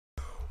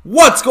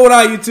What's going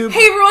on, YouTube?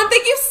 Hey everyone,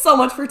 thank you so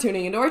much for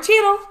tuning into our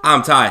channel.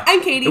 I'm Ty.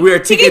 I'm Katie. And we are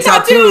TK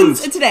Top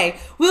Tunes. And today,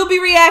 we'll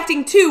be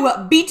reacting to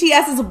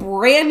BTS's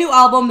brand new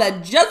album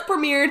that just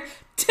premiered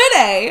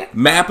today.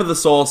 Map of the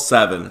Soul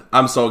 7.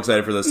 I'm so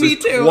excited for this. Me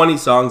There's too. 20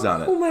 songs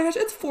on it. Oh my gosh,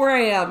 it's 4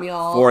 a.m.,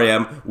 y'all. 4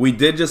 a.m. We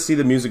did just see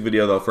the music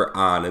video, though, for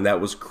On, and that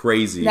was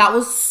crazy. That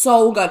was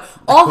so good.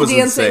 All the dancing,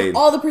 insane.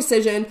 all the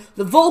precision,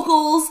 the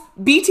vocals,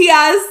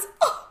 BTS.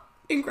 Oh,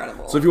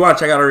 incredible. So if you want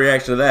to check out our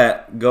reaction to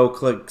that, go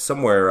click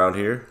somewhere around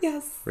here.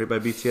 Yes. Right by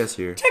BTS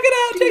here. Check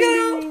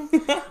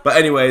it out. But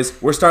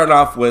anyways, we're starting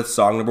off with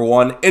song number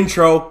 1,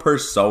 Intro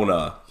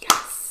Persona.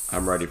 Yes.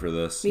 I'm ready for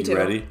this. Me too. You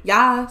ready?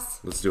 Yes.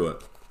 Let's do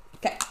it.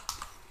 Okay.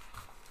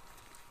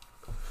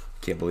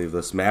 Can't believe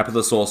this. Map of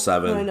the Soul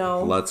 7. I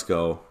know. Let's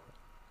go.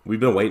 We've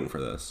been waiting for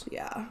this.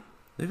 Yeah.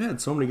 They've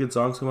had so many good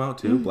songs come out,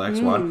 too. Black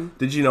Swan.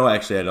 Did you know,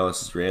 actually, I know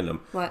this is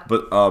random. What?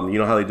 But you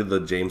know how they did the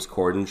James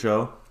Corden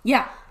show?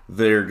 Yeah.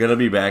 They're going to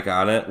be back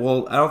on it.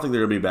 Well, I don't think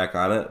they're going to be back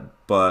on it,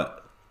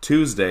 but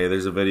Tuesday,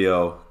 there's a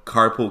video,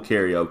 Carpool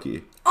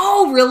Karaoke.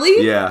 Oh,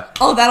 really? Yeah.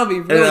 Oh, that'll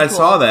be really And I cool.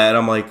 saw that, and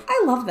I'm like,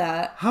 I love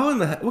that. how in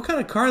the heck? What kind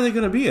of car are they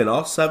going to be in?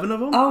 All 7 of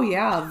them? Oh,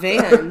 yeah.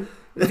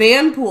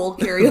 Van pool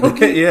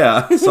karaoke.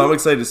 Yeah, so I'm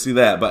excited to see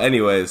that. But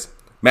anyways,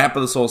 Map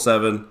of the Soul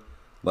 7,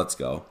 let's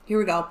go. Here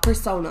we go.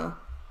 Persona.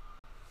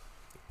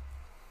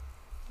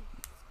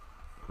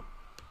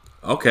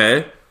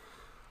 Okay.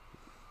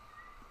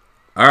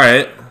 All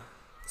right.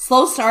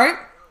 Slow start.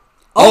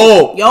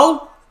 Oh!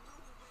 Yo.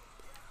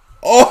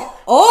 Oh!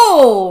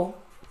 Oh.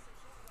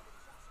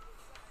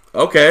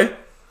 Okay.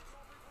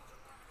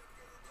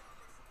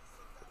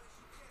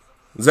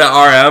 Is that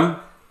RM?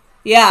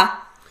 Yeah.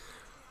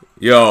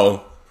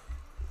 Yo.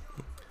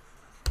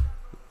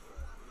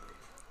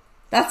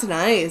 That's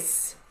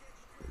nice.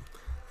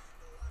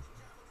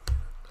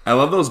 I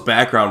love those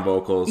background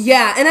vocals.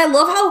 Yeah, and I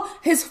love how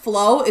his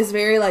flow is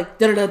very like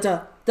da da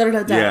da da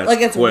da da. Yeah, Like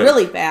it's quick.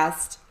 really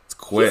fast. It's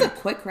quick. He's a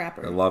quick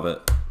rapper. I love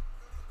it.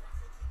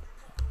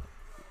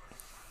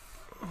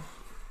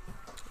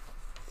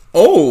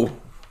 Oh.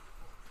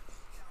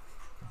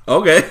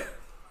 Okay.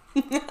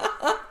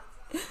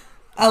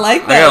 I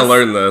like this. I gotta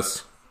learn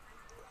this.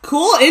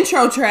 Cool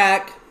intro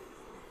track.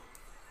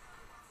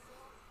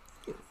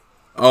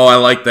 Oh, I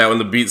like that when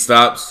the beat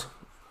stops.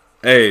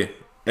 Hey,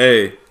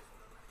 hey.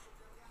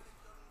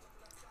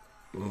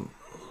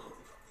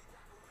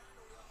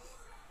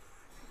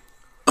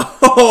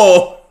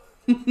 Oh.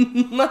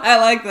 I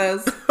like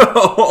this.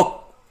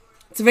 Oh,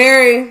 It's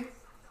very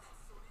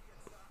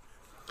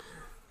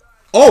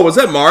was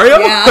that Mario?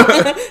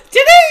 yeah.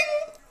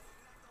 Ding!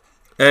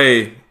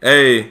 Hey,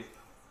 hey.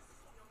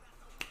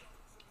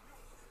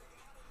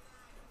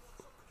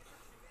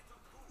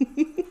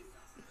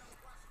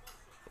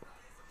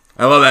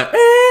 I love that.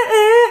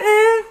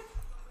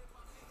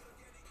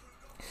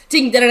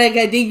 Ding da da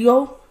da ding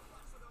yo.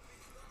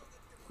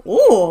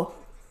 Ooh.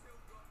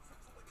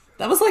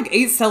 That was like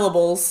 8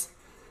 syllables.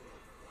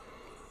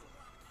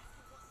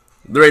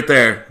 Right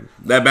there.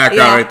 That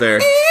background Yeah. right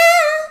there.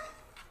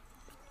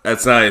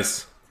 That's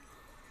nice.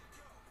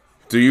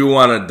 Do you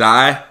want to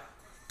die?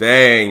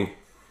 Dang.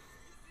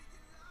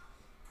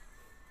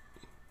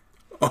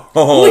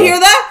 Oh. You hear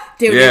that?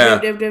 Do, Yeah.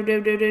 do, do,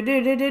 do, do, do,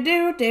 do, do, do,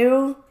 do,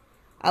 do.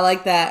 I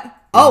like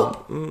that.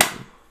 Oh.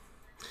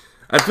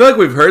 I feel like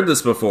we've heard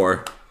this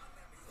before.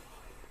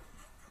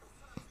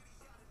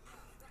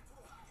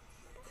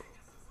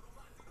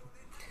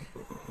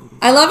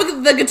 I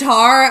love the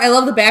guitar. I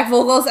love the back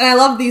vocals. And I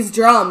love these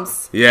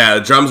drums. Yeah,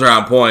 the drums are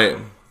on point.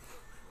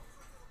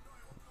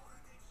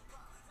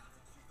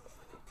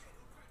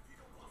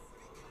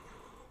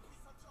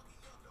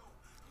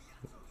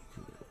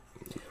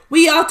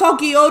 We are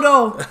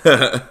Tokyo.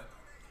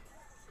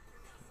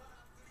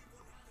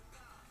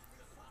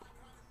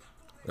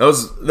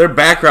 Their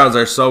backgrounds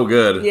are so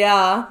good.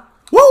 Yeah.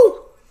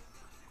 Woo!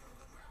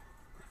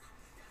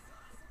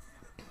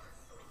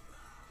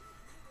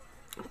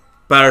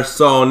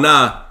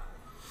 Persona.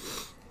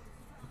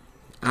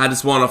 I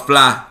just wanna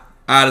fly.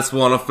 I just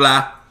wanna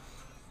fly.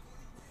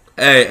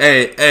 Hey,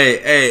 hey, hey,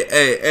 hey,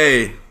 hey,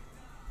 hey.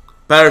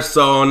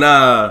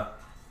 Persona.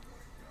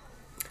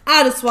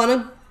 I just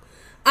wanna.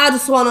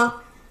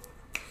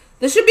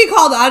 This should be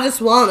called I Just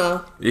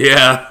Wanna.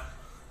 Yeah.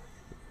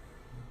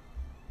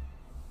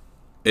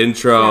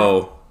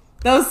 Intro.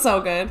 That was so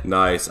good.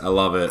 Nice. I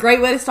love it.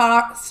 Great way to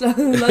start.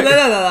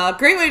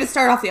 Great way to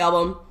start off the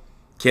album.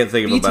 Can't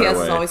think of a better BTS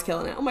way. is always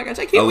killing it. Oh my gosh,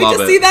 I can't I wait love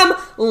to it. see them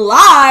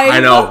live. I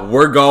know.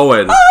 We're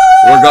going.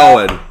 We're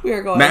going. We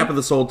are going. Map of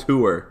the Soul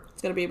tour.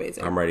 It's gonna be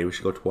amazing. I'm ready. We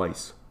should go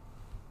twice.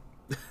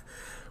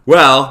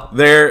 Well,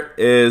 there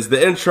is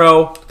the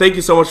intro. Thank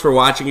you so much for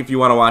watching. If you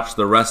want to watch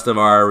the rest of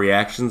our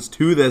reactions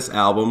to this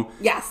album,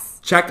 Yes.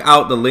 check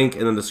out the link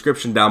in the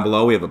description down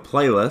below. We have a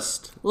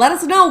playlist. Let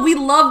us know. We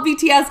love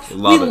BTS.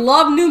 Love it.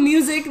 Love new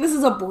music. This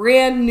is a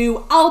brand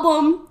new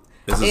album.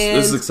 This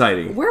is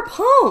exciting. We're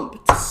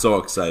pumped. So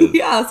excited.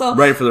 Yeah, so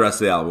Ready for the rest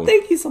of the album.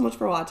 thank you so much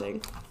for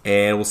watching.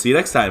 And we'll see you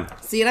next time.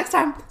 See you next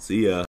time.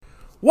 See ya.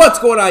 What's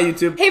going on,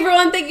 YouTube? Hey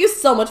everyone, thank you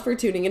so much for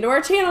tuning into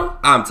our channel.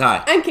 I'm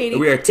Ty. I'm Katie.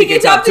 And we are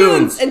TK Top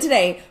Tunes. And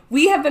today,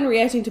 we have been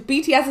reacting to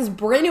BTS's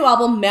brand new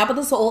album, Map of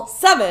the Soul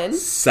 7.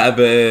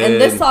 7.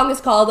 And this song is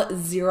called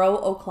 0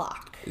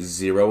 O'Clock.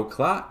 0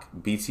 o'clock.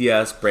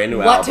 BTS brand new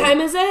What album.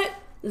 time is it?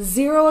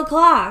 0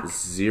 o'clock.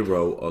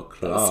 0 o'clock.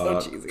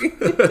 That's so cheesy.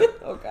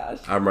 Oh gosh.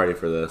 I'm ready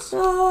for this.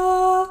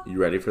 You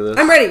ready for this?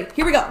 I'm ready.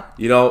 Here we go.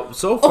 You know,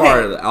 so far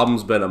Okay. the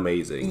album's been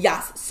amazing.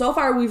 Yes. So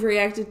far, we've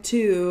reacted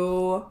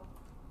to...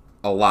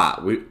 A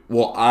lot.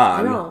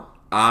 know.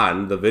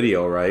 On the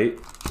video, right?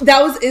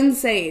 That was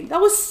insane. That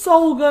was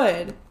so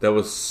good. That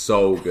was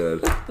so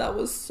good. That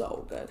was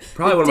so good.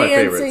 Probably one of my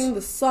favorites. Dancing,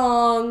 the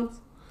songs.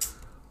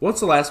 What's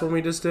the last one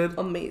we just did?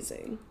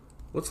 Amazing.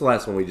 What's the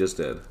last one we just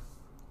did?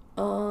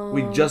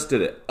 We just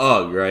did it.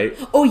 Ugh, right?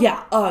 Oh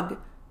yeah, Ugh.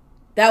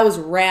 That was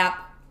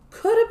rap.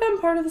 Could have been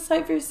part of the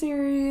Cypher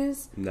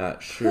series.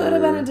 Not sure. Could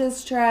have been a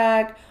diss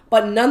track.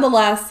 But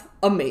nonetheless,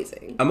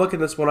 amazing. I'm looking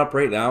this one up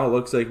right now. It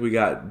looks like we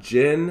got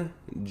Jin,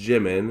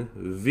 Jimin,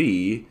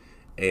 V,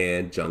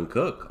 and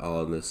Jungkook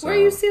all in this song. Where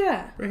do you see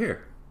that? Right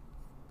here.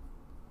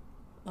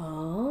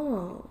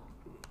 Oh.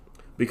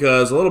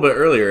 Because a little bit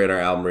earlier in our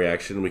album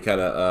reaction, we kind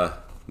of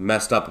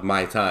messed up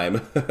my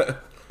time.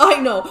 I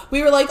know.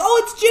 We were like,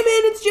 oh, it's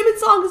Jimin. It's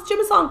Jimin's song. It's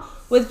Jimin's song.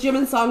 With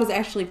Jimin's song is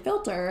actually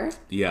Filter.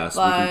 Yes, we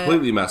But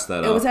completely messed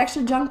that up. It was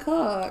actually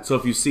Jungkook. So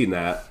if you've seen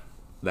that,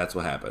 that's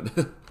what happened.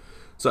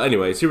 So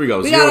anyways, here we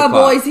go. We 0 got our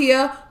o'clock. boys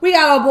here. We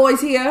got our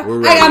boys here. We're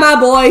I ready. got my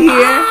boy here.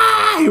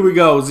 Ah, here we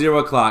go. 0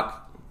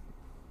 o'clock.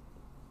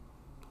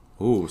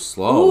 Ooh,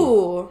 slow.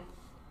 Ooh.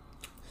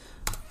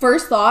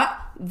 First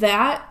thought,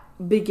 that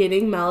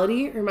beginning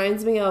melody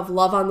reminds me of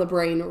Love on the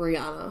Brain,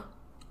 Rihanna.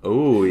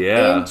 Ooh,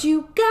 yeah. And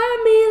you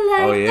got me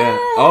like Oh, yeah.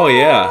 that. Oh,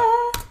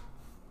 yeah.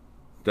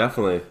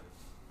 Definitely.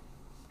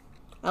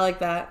 I like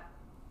that.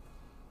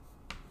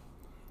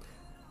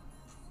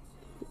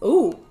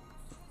 Ooh.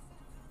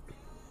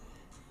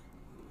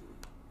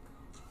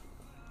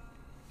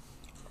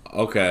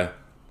 Okay.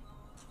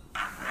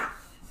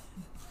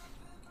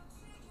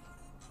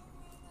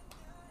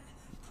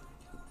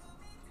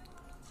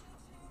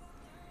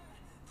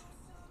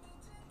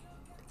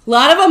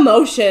 Lot of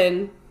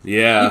emotion.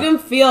 Yeah. You can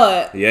feel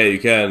it Yeah, you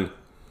can.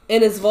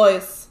 in his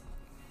voice.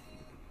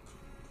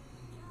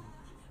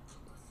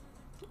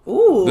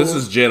 Ooh. This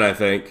is Jin, I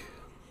think.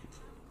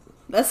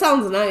 That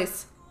sounds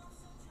nice.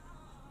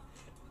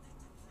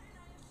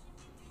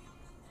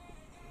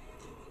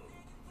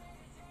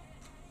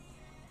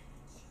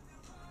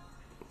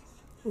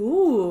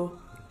 Ooh.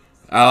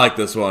 I like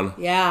this one.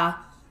 Yeah.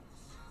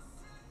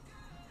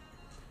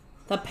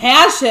 The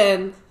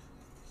passion.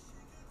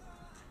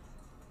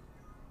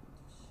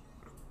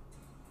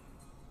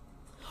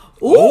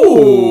 Ooh.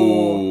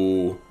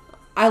 Ooh.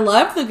 I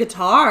love the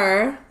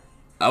guitar.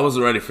 I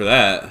wasn't ready for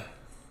that.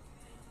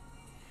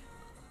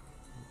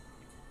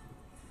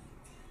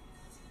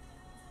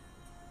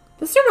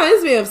 This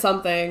reminds me of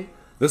something.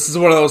 This is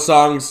one of those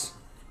songs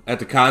at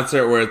the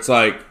concert where it's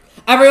like,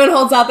 Everyone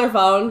holds out their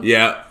phone.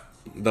 yeah,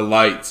 the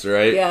lights,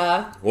 right?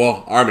 Yeah.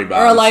 Well, army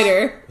bombs. Or a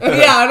lighter.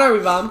 Yeah, an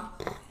army bomb.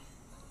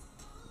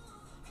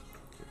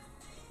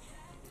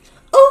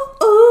 Ooh,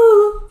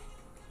 ooh.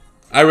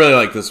 I really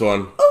like this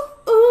one.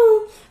 Ooh,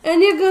 ooh.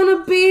 And you're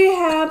gonna be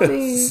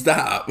happy.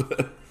 Stop.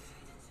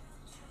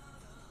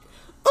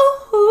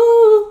 Ooh,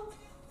 ooh.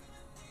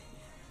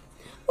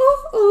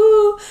 Ooh,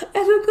 ooh.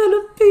 And I'm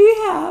gonna be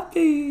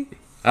happy.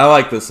 I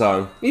like this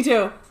song. Me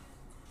too.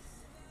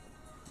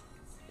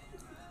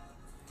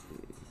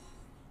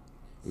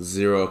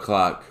 0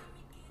 o'clock.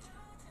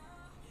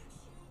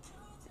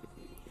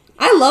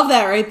 I love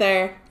that right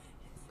there.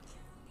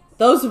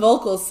 Those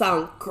vocals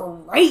sound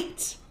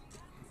great.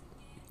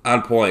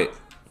 On point.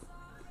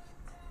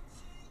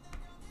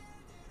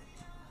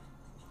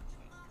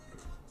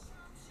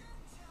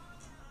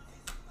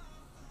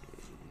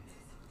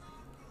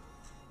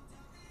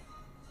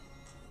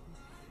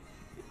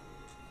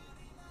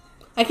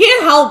 I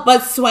can't help but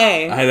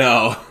sway. I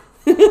know.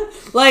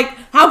 Like,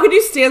 how could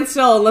you stand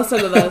still and listen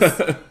to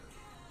this?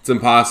 It's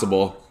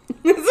impossible.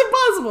 It's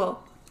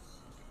impossible.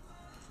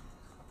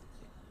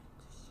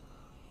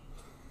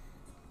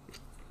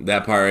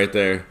 That part right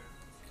there.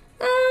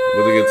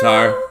 With the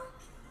guitar.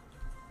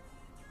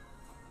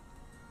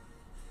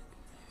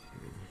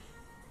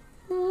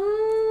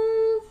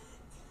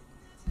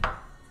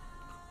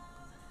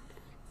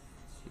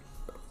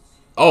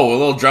 Oh, a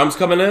little drums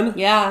coming in?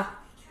 Yeah.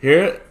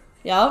 Hear it?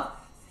 Yep.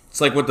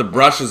 It's like with the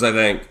brushes, I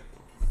think.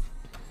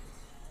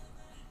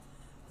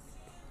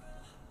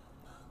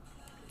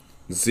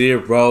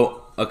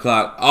 0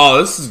 o'clock. Oh,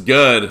 this is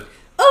good.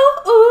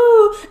 Ooh,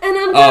 ooh. And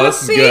I'm gonna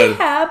this is be good.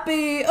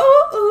 happy.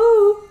 Ooh,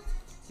 ooh.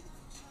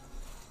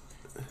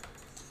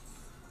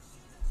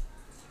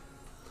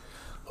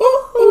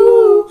 Ooh,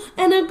 ooh.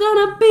 And I'm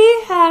gonna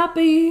be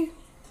happy.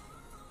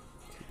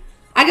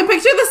 I can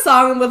picture the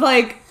song with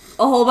like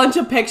a whole bunch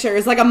of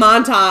pictures, like a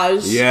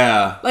montage.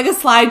 Yeah. Like a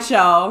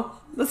slideshow.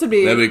 This would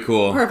be That'd be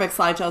cool. Perfect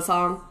slideshow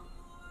song.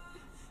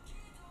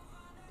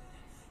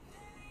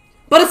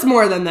 But it's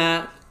more than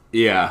that.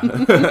 Yeah.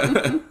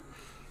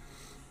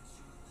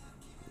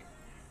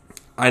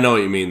 I know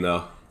what you mean,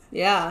 though.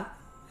 Yeah.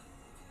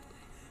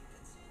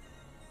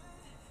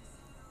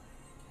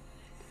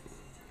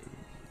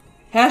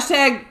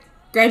 Hashtag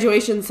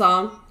graduation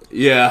song.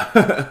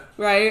 Yeah.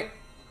 Right?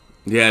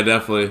 Yeah,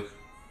 definitely.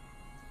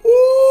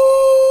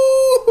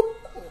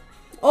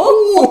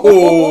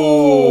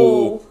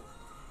 Oh!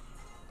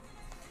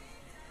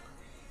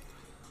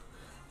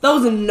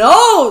 Those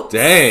notes!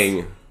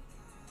 Dang.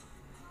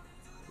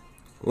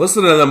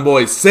 Listen to them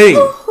boys sing.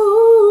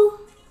 Ooh.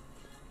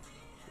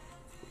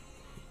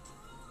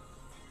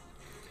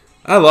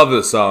 I love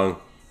this song.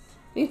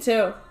 Me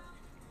too.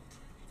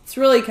 It's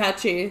really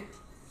catchy.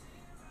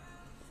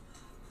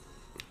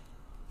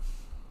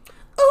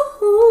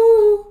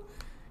 Ooh,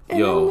 and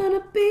Yo. I'm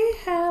gonna be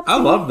happy. I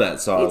love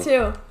that song. Me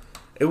too.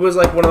 It was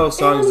like one of those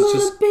songs And I'm that's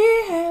gonna just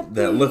be happy.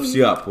 that lifts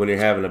you up when you're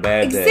having a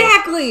bad day.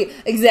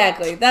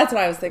 Exactly. That's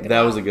what I was thinking.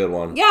 That about. was a good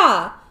one.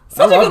 Yeah,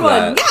 such a love good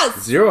one. that.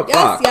 Yes, 0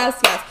 o'clock.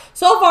 Yes.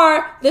 So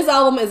far, this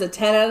album is a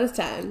 10 out of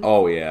 10.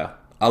 Oh yeah,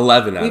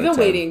 11 out We've of 10. been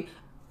waiting.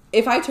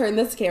 If I turn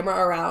this camera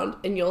around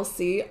and you'll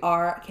see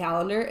our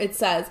calendar, it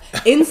says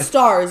in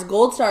stars,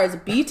 gold stars,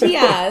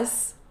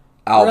 BTS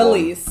Album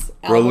release.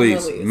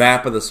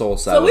 Map of the Soul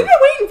 7. So we've been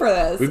waiting for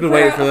this. We've been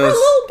waiting for this. a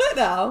little bit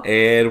now.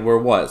 And we're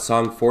what?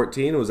 Song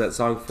 14? Was that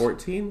song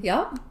 14?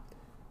 Yep.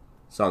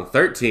 Song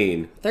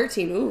 13.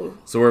 13. Ooh.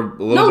 So we're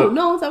a little bit.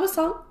 No, that was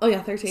song. Oh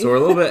yeah, 13. So we're a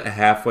little bit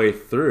halfway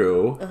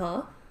through.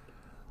 Uh-huh.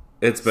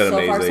 It's been So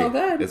amazing. far, so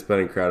good. It's been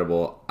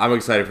incredible. I'm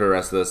excited for the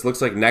rest of this.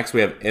 Looks like next we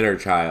have Inner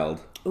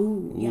Child.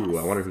 Ooh, yes. Ooh,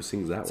 I wonder who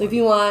sings that So one. if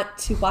you want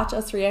to watch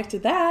us react to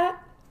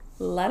that,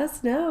 let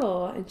us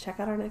know and check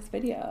out our next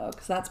video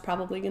because that's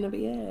probably going to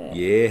be it.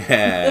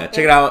 Yeah.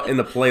 Check it out in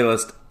the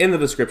playlist in the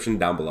description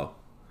down below.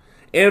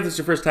 And if it's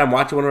your first time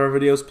watching one of our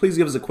videos, please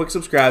give us a quick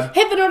subscribe.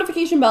 Hit the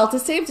notification bell to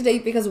stay up to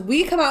date because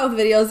we come out with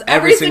videos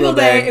every single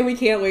day and we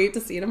can't wait to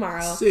see you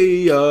tomorrow.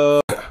 See ya.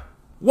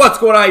 What's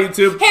going on,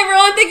 YouTube? Hey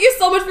everyone, thank you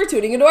so much for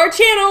tuning into our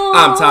channel.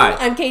 I'm Ty.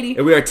 I'm Katie.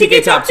 And we are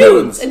TK Top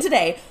Tunes. And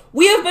today,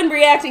 we have been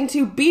reacting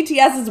to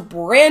BTS's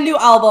brand new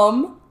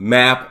album,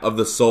 Map of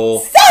the Soul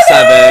 7.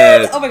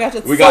 7. Oh my gosh,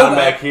 it's We so got them good.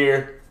 back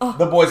here.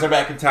 The boys are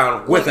back in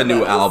town with a Look at new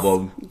this.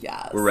 album.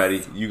 Yes. We're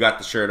ready. You got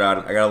the shirt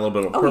on. I got a little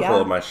bit of purple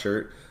yeah. in my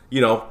shirt.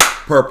 You know,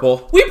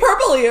 purple. We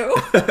purple you.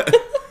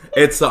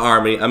 It's the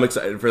Army. I'm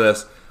excited for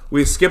this.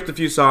 We skipped a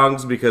few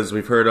songs because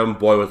we've heard them.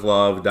 Boy with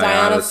Love,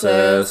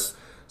 Dionysus.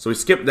 So we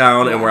skipped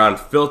down and we're on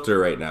Filter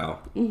right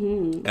now.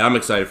 And I'm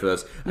excited for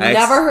this.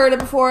 Never heard it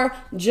before.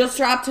 Just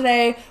dropped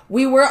today.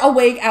 We were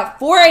awake at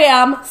 4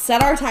 a.m.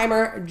 Set our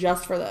timer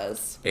just for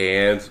this.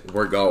 And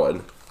we're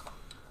going.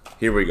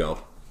 Here we go.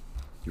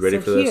 You ready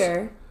for this?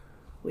 Here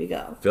we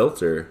go.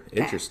 Filter.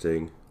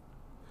 Interesting.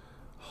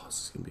 Oh,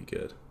 this is going to be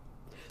good.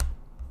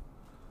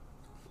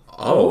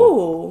 Oh.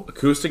 Ooh.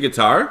 Acoustic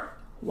guitar?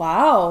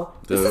 Wow.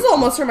 This is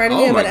almost reminding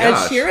me of an Ed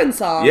Sheeran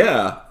song.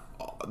 Yeah.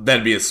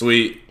 That'd be a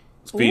sweet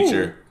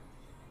feature.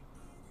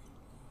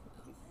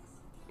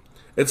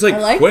 It's like, I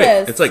like quick.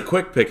 this. It's like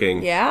quick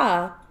picking.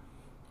 Yeah.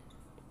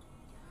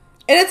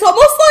 And it's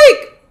almost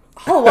like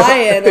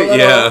Hawaiian a little.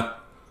 Yeah.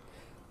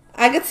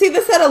 I could see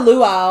this at a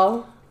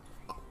luau.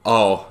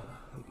 Oh.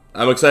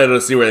 I'm excited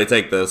to see where they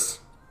take this.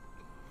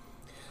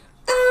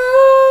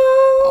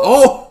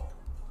 Oh.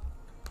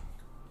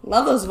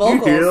 Love those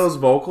vocals. You hear those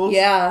vocals?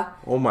 Yeah.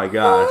 Oh my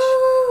gosh.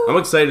 I'm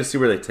excited to see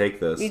where they take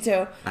this. Me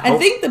too. I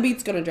think the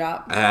beat's gonna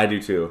drop. I do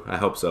too. I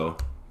hope so.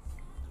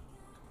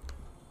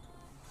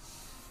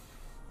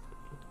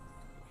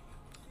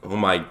 Oh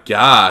my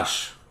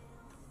gosh.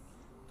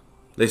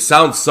 They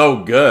sound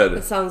so good.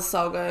 It sounds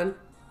so good.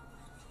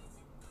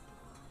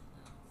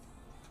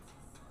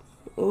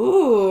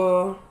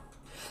 Ooh.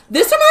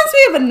 This reminds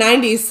me of a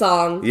 90s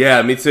song.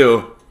 Yeah, me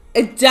too.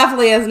 It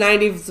definitely has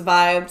 90s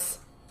vibes.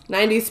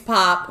 90s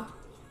pop.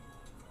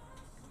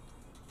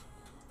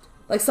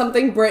 Like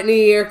something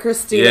Britney or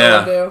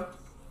Christina would do.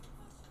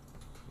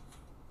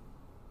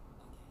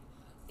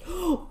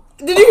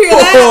 Did you hear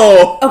that?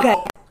 Oh. Okay.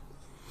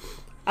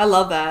 I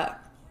love that.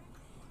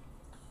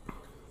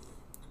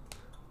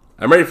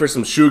 I'm ready for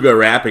some Suga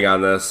rapping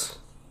on this.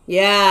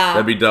 Yeah.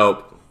 That'd be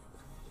dope.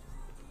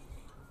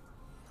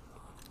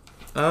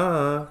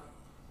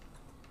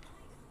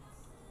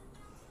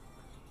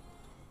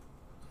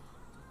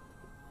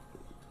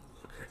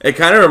 It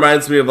kind of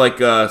reminds me of like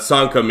a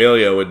song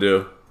Camellia would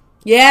do.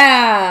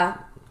 Yeah.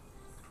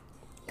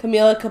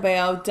 Camila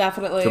Cabello,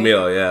 definitely.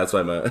 Camille, yeah, that's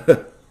what I meant.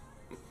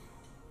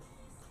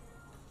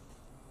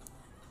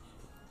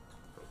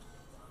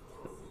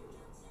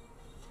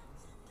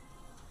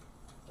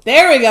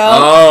 There we go.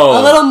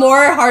 Oh. A little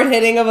more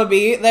hard-hitting of a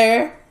beat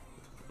there.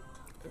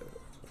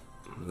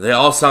 They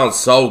all sound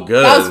so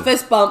good. That was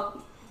fist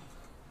bump.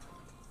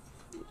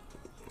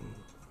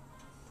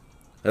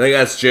 I think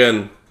that's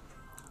Jin.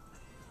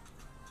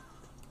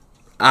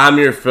 I'm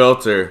your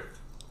filter.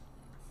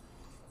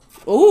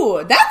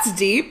 Ooh, that's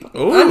deep.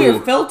 Ooh. I'm your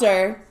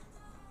filter.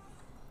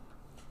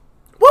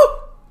 Woo!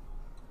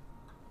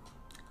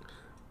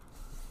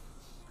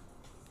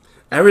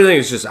 Everything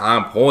is just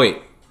on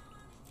point.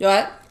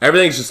 What?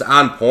 Everything's just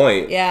on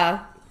point.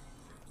 Yeah.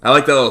 I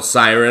like that little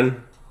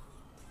siren.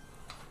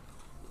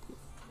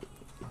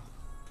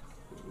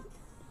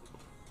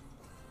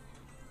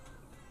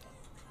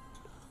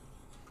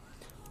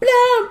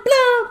 Blah,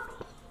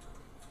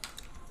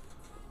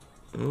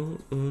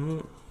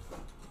 blah.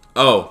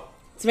 Oh.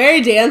 It's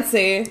very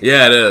dancey.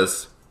 Yeah, it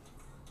is.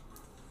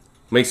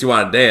 Makes you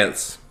want to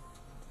dance.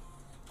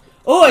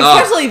 Oh,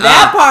 especially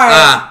that part.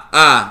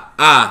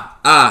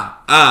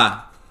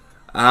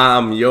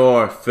 I'm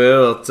your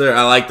filter.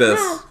 I like this.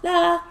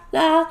 La,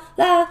 la,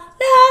 la,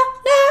 la,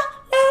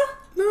 la,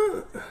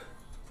 la.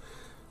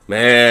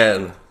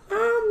 Man.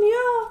 I'm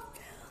your...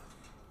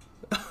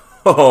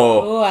 Oh.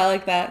 Oh, I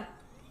like that.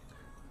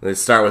 They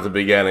start with the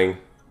beginning.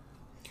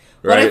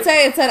 What Right? did it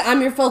say? It said,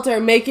 I'm your filter,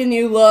 making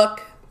you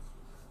look.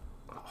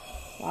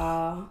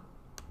 Wow.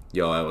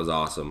 Yo, that was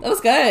awesome. That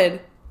was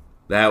good.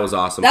 That was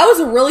awesome. That was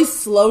a really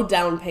slowed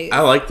down pace.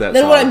 I like that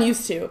Than song. what I'm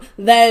used to.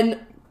 Then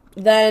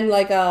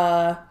like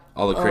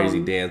All the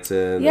crazy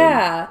dancing.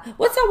 yeah.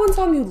 What's that one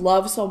song you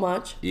love so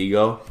much?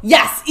 Ego.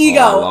 Yes, Ego.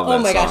 Oh, I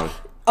love that my song. gosh.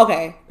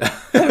 Okay.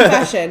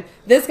 Confession.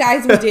 This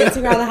guy's been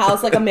dancing around the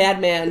house like a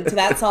madman to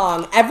that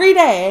song every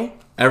day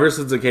Ever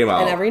since it came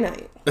out. and every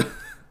night.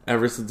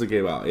 Ever since it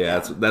came out. Yeah,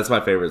 that's my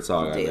favorite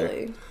song on there.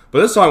 Daily.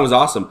 But this song was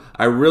awesome.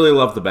 I really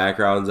loved the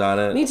backgrounds on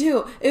it. Me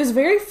too. It was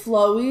very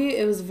flowy.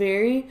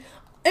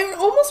 It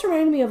almost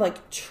reminded me of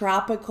like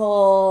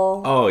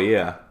tropical, Oh,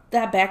 yeah.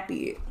 that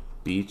backbeat.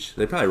 Beach.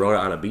 They probably wrote it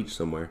on a beach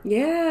somewhere.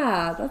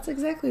 Yeah, that's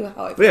exactly how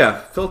I But feel. yeah,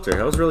 Filter.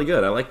 That was really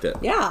good. I liked it.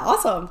 Yeah,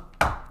 awesome.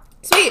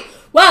 Sweet.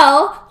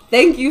 Well,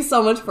 thank you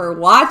so much for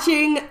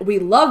watching. We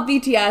love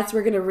BTS.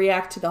 We're going to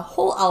react to the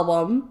whole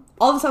album,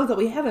 all the songs that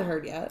we haven't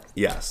heard yet.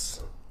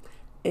 Yes.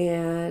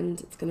 And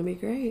it's going to be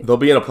great. They'll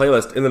be in a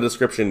playlist in the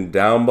description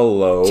down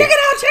below. Check it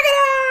out, check it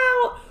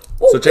out!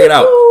 So check it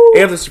out. Woo!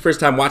 And if this is your first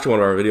time watching one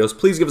of our videos,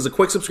 please give us a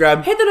quick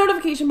subscribe. Hit the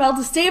notification bell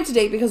to stay up to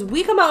date because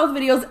we come out with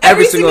videos Every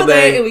every single single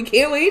day. day. And we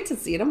can't wait to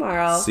see you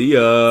tomorrow. See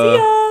ya. See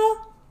ya!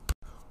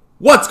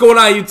 What's going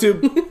on,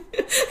 YouTube?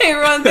 Hey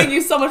everyone, thank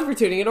you so much for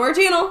tuning into our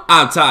channel.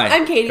 I'm Ty.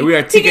 I'm Katie. And we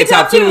are TK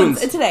Top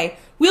Tunes. And today,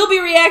 we'll be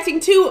reacting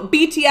to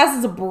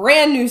BTS's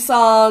brand new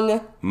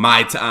song,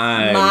 My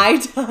Time. My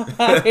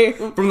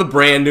Time. From the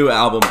brand new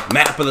album,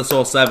 Map of the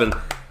Soul 7.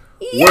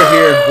 Yes! We're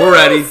here. We're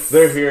ready.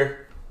 They're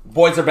here.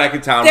 Boys are back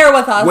in town. They're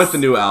with us. With the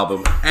new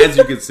album, as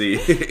you can see.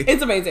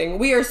 It's amazing.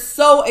 We are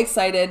so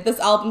excited. This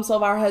album so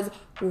far has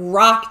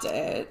rocked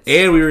it.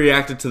 And we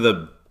reacted to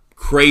the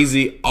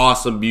crazy,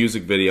 awesome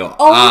music video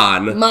Oh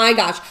on... my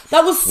gosh.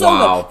 That was so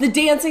Wow. good. The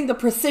dancing, the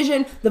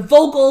precision, the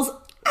vocals,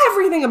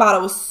 everything about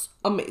it was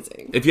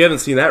amazing. If you haven't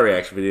seen that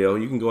reaction video,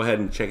 you can go ahead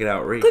and check it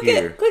out right Click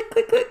here. it. Click,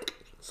 click, click.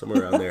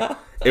 Somewhere around there.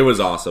 It was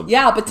awesome.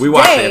 Yeah, but we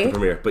watched it today- at the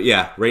premiere. But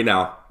yeah, right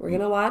now, We're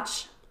going to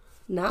watch,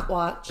 not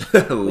watch.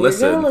 Listen.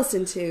 We're going to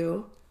listen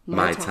to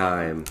My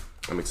Time.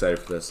 I'm excited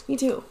for this. Me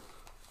too.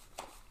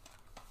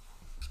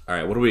 All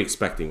right, what are we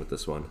expecting with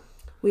this one?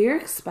 We are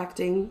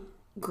expecting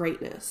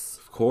greatness.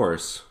 Of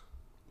course.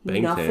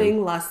 Bangtan.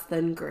 Nothing less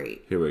than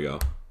great. Here we go.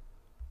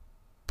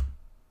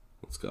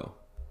 Let's go.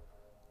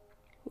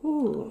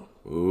 Ooh.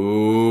 Ooh.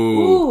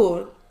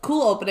 Ooh.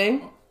 Cool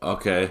opening.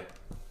 Okay.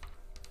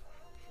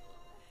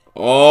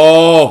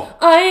 Oh!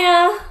 Oh,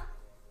 yeah.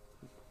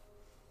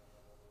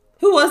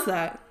 Who was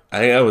that? I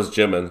think that was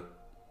Jimin.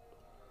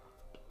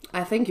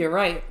 I think you're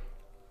right.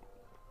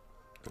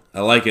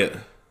 I like it.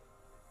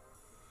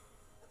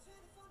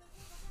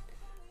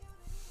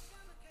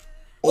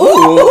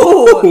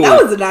 Ooh, that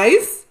was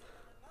nice.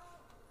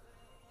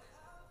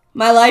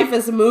 My life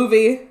is a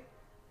movie.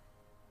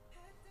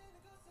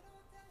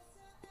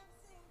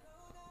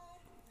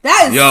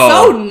 That is Yo.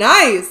 so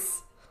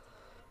nice.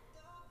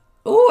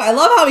 Ooh, I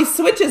love how he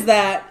switches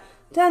that.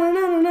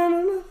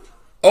 Da-na-na-na-na-na.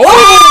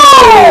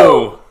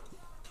 Oh!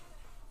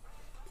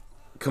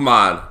 Come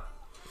on.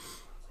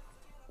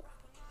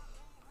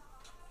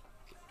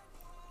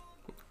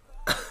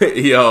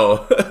 Yo,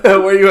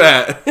 where you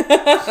at?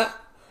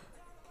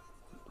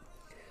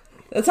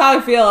 That's how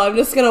I feel. I'm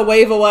just gonna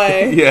wave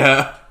away.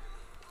 Yeah.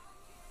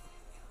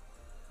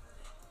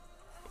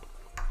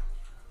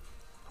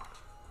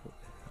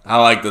 I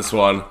like this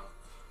one.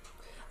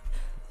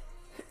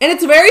 And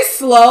it's very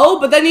slow,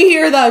 but then you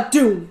hear the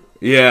doom,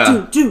 Yeah.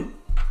 doom, doom.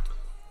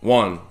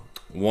 1,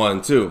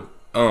 1, 2.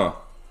 Ooh!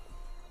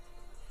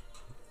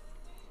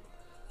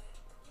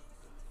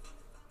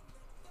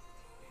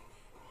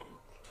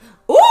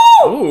 Ooh.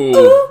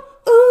 Ooh,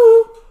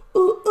 ooh,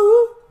 ooh,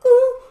 ooh,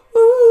 ooh,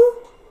 ooh,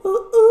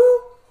 ooh,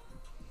 ooh.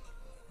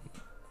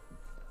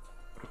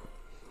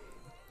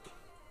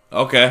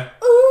 Okay.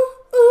 Ooh,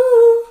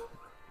 ooh.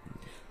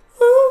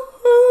 Ooh,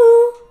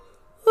 ooh.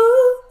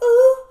 Ooh,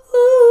 ooh,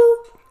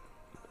 ooh.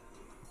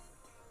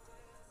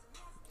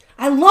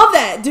 I love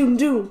that. Doom,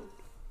 doom.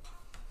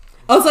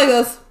 Oh, it's like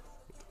this.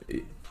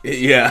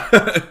 Yeah.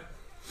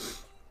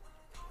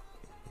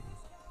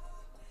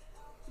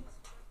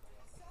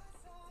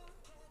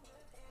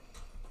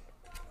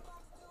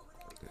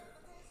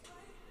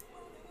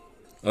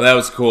 Oh, that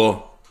was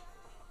cool.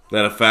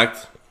 That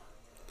effect.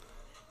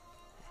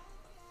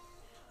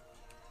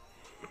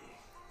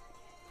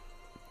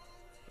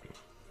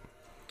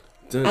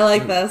 I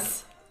like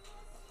this.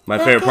 My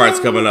favorite part's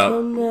coming up.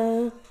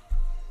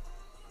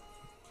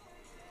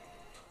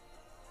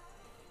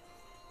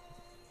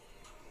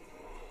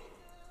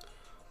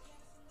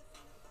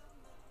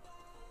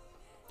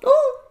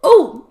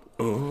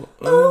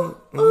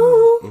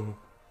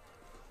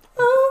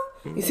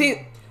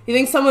 You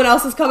think someone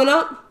else is coming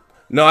up?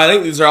 No, I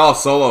think these are all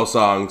solo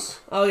songs.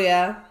 Oh,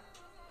 yeah.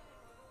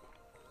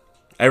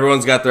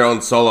 Everyone's got their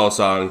own solo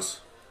songs.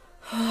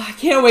 I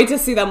can't wait to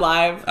see them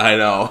live. I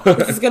know.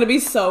 This is going to be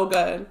so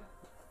good.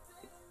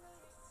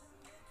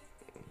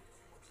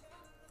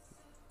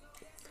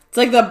 It's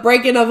like the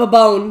breaking of a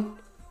bone.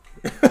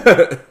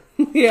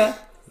 Yeah.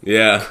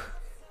 Yeah.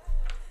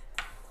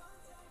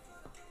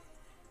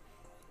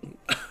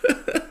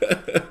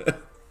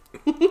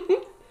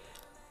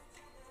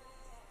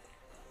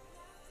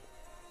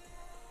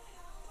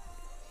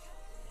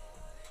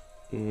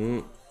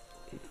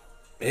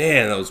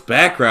 Man, those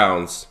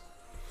backgrounds.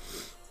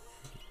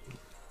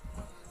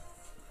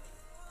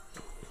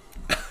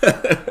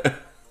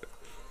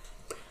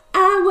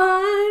 I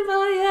want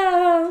for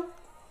you.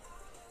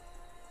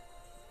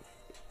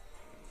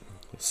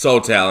 So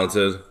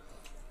talented.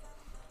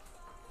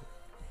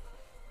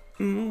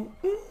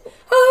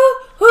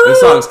 This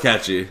song's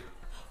catchy.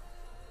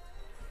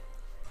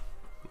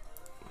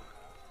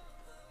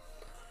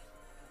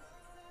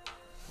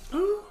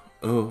 Oh,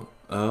 oh,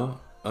 oh,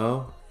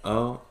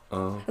 oh,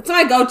 oh. That's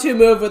my go-to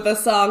move with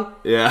this song.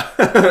 Yeah.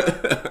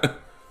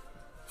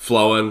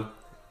 Flowing.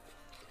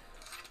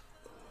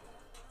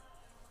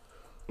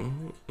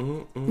 Boom.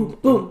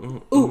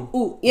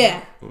 Ooh,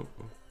 yeah.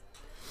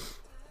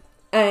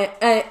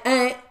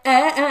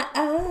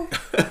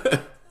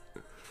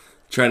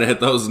 Trying to hit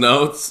those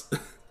notes.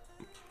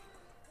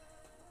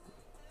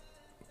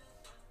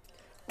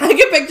 I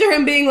can picture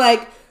him being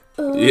like,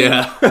 ooh.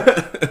 Yeah.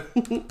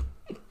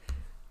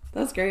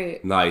 That's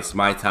great. Nice.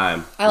 My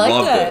time. I like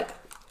Loved that. it.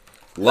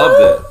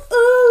 Loved it.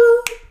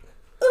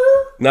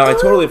 Now, I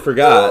totally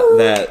forgot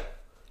that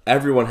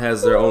everyone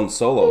has their own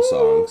solo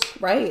songs.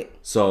 Right.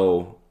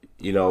 So,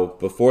 you know,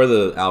 before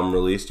the album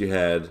released, you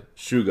had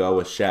Suga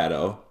with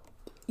Shadow.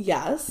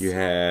 Yes. You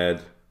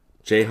had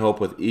J-Hope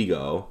with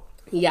Ego.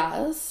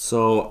 Yes.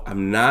 So,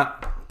 I'm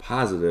not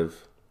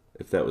positive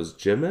if that was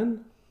Jimin?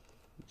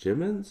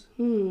 Jimin's?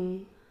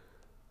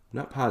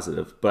 Not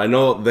positive. But I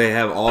know they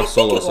have all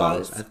solo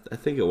songs. I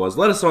think it was.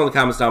 Let us know in the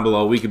comments down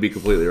below. We could be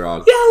completely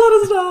wrong. Yeah,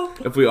 let us know.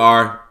 If we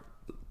are,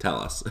 tell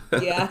us.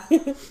 Yeah.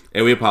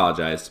 And we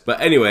apologize. But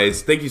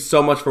anyways, thank you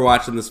so much for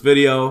watching this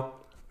video.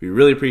 We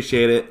really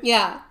appreciate it.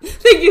 Yeah.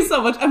 Thank you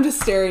so much. I'm just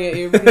staring at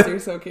you because you're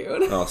so cute.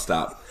 Oh,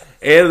 stop.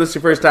 And if this is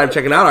your first time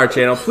checking out our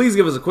channel, please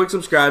give us a quick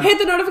subscribe. Hit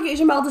the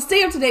notification bell to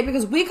stay up to date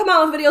because we come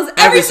out with videos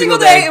every single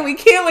day and we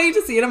can't wait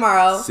to see you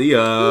tomorrow. See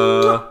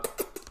ya.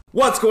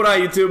 What's going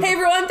on, YouTube? Hey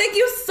everyone, thank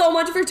you so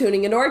much for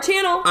tuning into our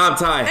channel. I'm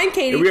Ty. I'm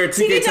Katie. And we are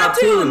TK Top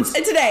Tunes.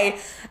 And today,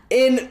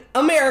 in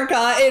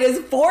America, it is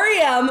 4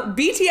 a.m.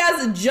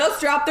 BTS just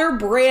dropped their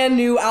brand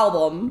new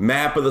album.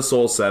 Map of the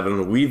Soul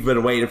 7. We've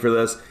been waiting for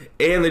this.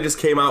 And they just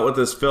came out with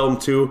this film,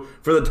 too,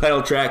 for the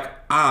title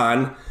track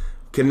on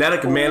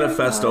Kinetic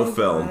Manifesto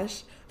film.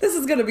 Gosh. This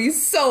is going to be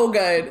so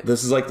good.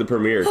 This is like the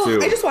premiere, too.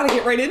 I just want to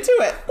get right into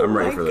it. I'm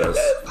ready for this.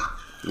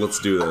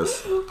 Let's do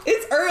this.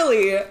 It's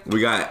early.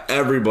 We got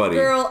everybody.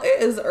 Girl,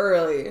 it is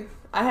early.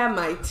 I have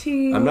my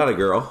tea. I'm not a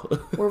girl.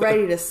 We're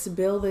ready to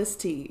spill this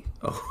tea.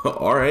 Oh,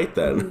 all right,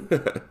 then.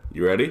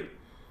 You ready?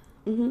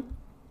 Mm-hmm.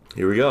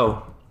 Here we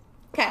go.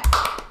 Okay.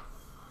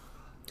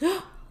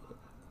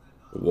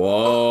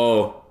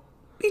 Whoa.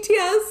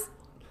 BTS.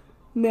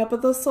 Map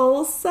of the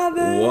Soul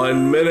 7.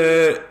 1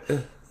 minute.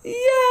 Yay.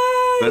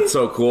 That's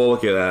so cool.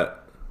 Look at that.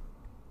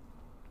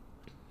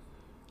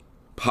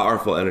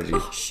 Powerful energy. Oh,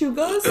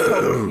 Suga is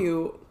so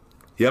cute.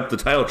 Yep, the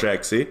title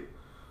track, see?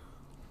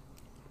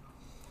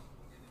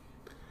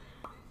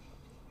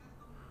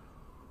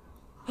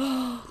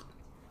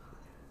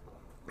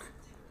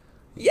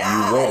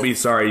 Yes! You won't be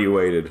sorry you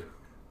waited.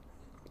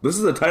 This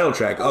is the title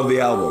track of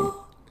the album.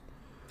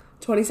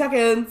 20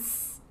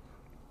 seconds.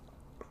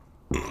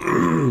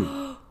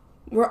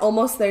 We're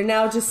almost there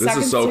now. Just This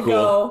seconds is so to cool.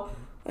 go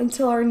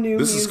until our new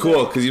This music. is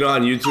cool, because you know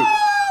on YouTube...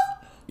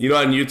 You know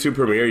on YouTube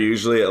Premiere,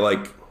 usually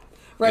Right.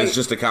 it's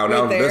just a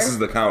countdown. Right This is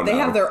the countdown. They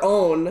have their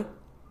own.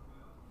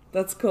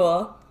 That's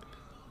cool.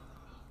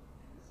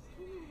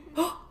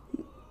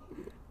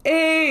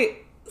 8,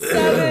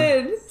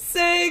 7,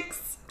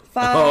 6,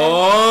 5,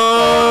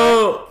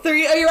 Oh! 4,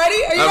 3. Are you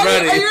ready? Are you I'm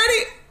ready? ready. Are you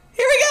ready?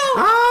 Here we go.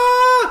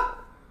 Ah!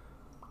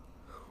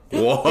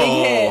 Whoa. Big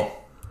hit.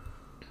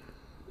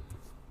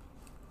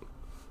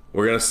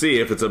 We're going to see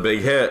if it's a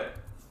big hit.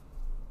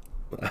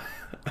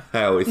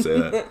 I always say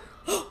that.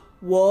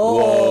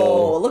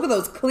 Whoa. Look at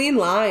those clean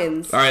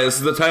lines. All right, this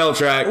is the title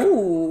track.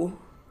 Ooh.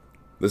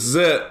 This is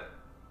it.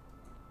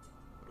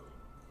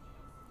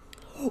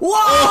 Whoa!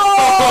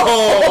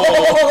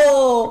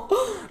 Oh!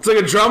 It's like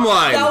a drum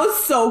line. That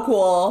was so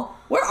cool.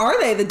 Where are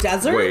they? The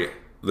desert? Wait.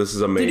 This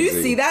is amazing. Did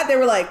you see that? They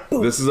were like,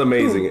 boom, this is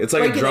amazing. boom, It's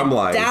like a drum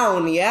line.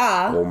 Down,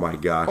 yeah. Oh my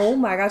gosh. Oh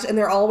my gosh. And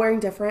they're all wearing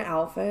different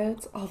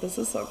outfits. Oh, this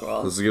is so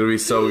cool. This is going to be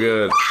so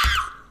good.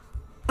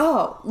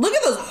 Oh, look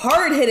at those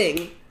hard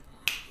hitting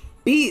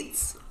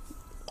beats.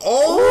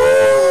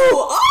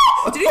 Oh!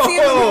 Oh! Did you see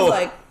him? He was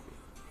like,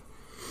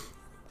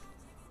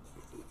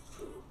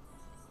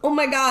 oh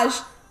my gosh.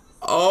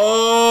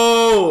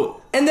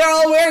 Oh! And they're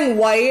all wearing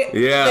white.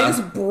 Yeah. They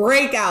just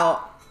break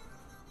out.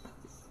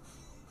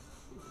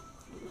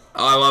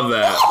 I love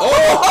that.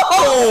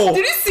 Oh!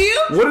 Did you see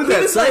him? What did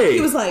that say?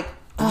 He was like,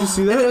 did you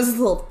see that? And it was his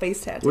little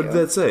face tattoo. What did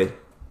that say?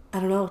 I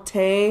don't know.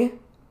 Tay.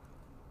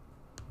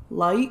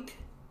 Like.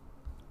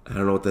 I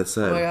don't know what that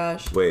said. Oh my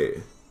gosh. Wait.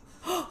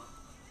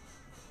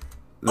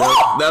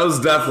 That was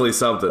definitely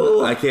something.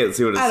 Ooh. I can't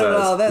see what it I don't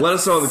says. know, that's Let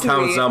us know in the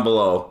comments sweet. down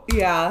below.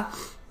 Yeah.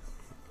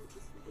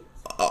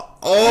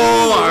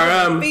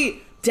 Oh, RM.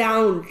 Feet.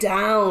 Down,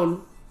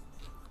 down.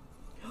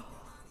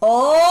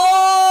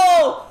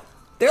 Oh!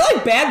 They're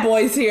like bad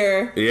boys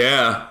here.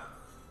 Yeah.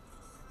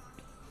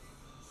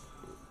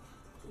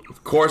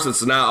 Of course,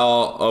 it's not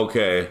all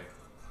okay.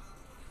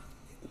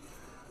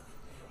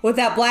 With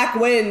that black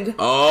wind.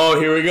 Oh,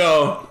 here we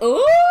go.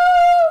 Ooh!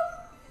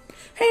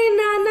 Hey,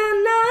 na, na,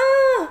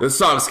 na. This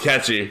song's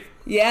catchy.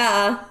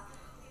 Yeah.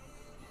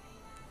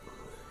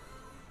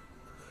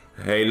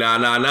 Hey, nah,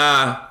 nah,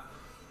 nah.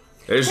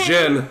 There's Hey.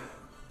 Jin.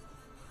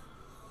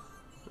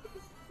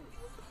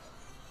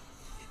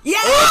 Yeah!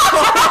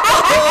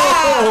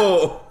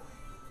 Oh!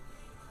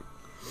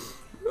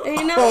 Hey,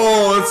 na,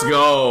 Oh, let's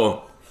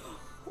go.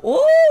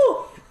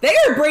 Ooh! They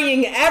are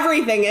bringing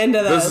everything into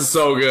this. This is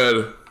so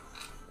good.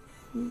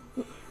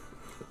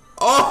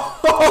 Oh!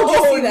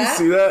 Did you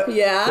see that?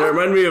 Yeah. That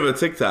reminded me of a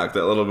TikTok,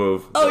 that little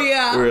move. Oh,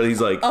 yeah. Where he's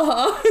like,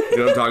 Uh-huh. you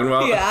know what I'm talking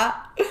about? Yeah.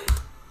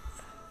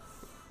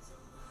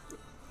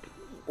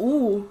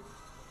 Ooh.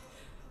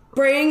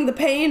 Bring the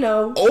pain,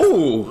 oh.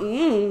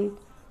 Oh!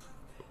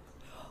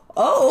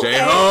 Oh, okay.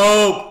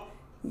 J-Hope!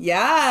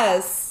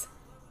 Yes.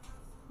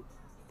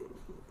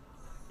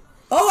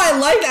 Oh, I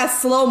like that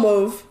slow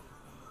move.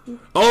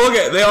 Oh, look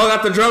at, they all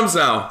got the drums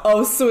now.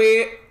 Oh,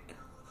 sweet.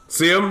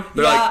 See them?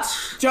 They're Yeah. like,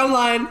 Drum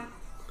line.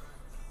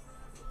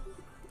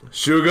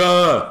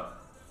 Sugar!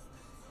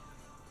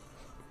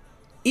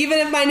 Even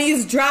if my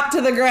knees drop to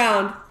the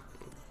ground.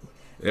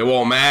 It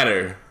won't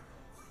matter.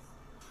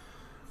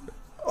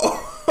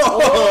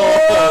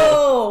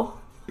 Oh.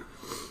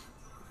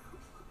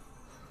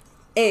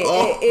 Hey,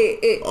 hey, hey,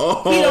 hey.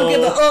 Oh. He don't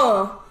get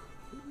the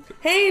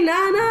Hey,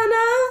 na, na,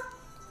 na.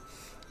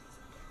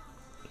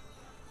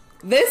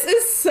 This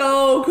is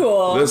so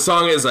cool. This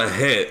song is a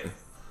hit.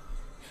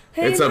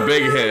 Hey, it's a na,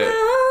 big na, hit. na.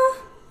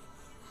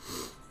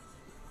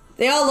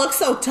 They all look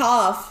so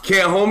tough.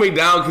 Can't hold me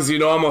down because you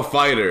know I'm a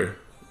fighter.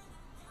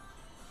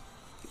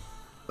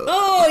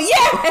 Oh,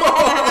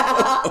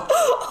 yeah!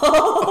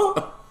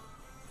 Oh.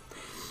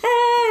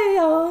 Hey,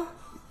 oh.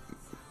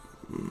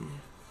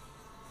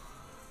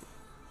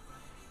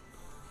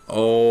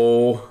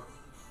 Oh.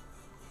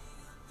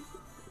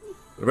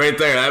 Right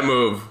there, that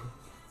move.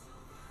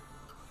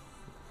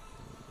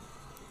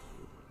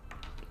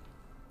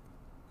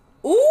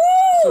 Ooh!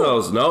 Listen to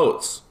those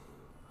notes.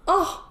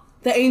 Oh,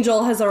 the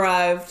angel has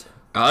arrived.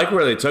 I like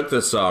where they took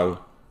this song.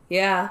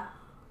 Yeah.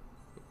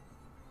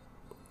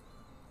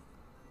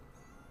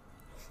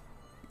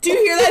 Do you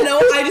hear that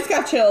note? I just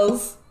got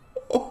chills.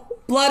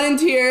 Blood and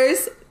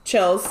tears,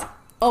 chills.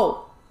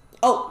 Oh,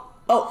 oh,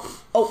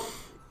 oh, oh.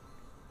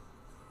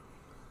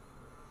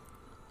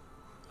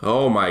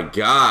 Oh my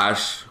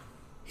gosh.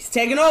 He's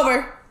taking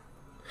over.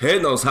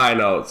 Hitting those high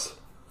notes.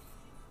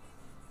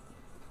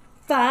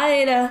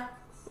 Fighter.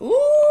 Ooh.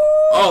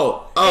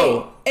 Oh,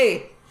 oh.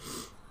 Hey.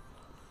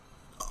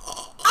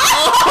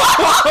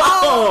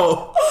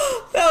 Oh!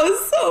 That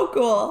was so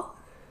cool.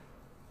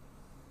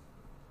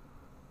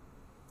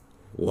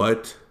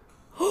 What?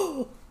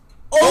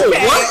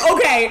 Okay, what?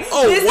 okay.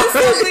 Oh, this what?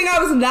 is something I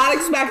was not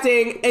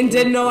expecting and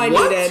didn't know I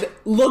What? needed.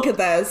 Look at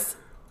this.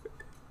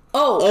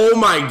 Oh, Oh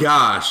my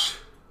gosh.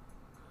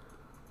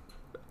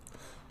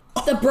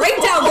 the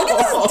breakdown. Look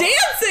at this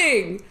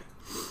dancing.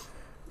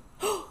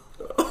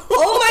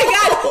 Oh my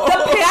god,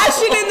 the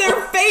passion in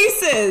their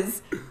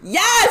faces.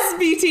 Yes,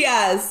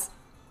 BTS.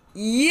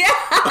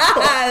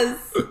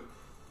 Yes.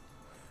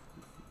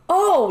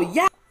 Oh,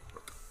 yeah.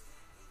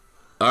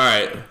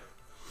 Alright.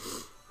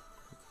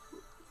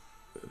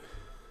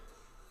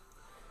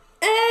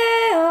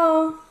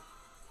 Ew.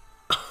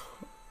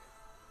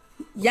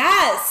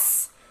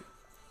 Yes.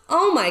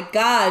 Oh my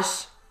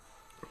gosh.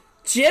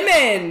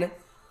 Jimin.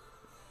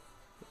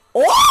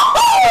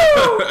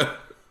 Oh!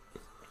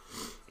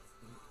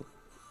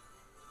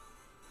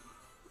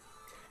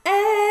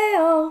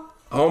 Ew.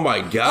 Oh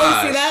my gosh.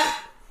 Oh, you see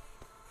that?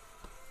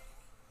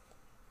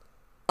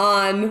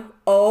 On.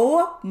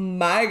 Oh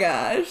my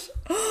gosh.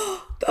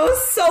 That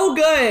was so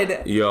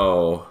good.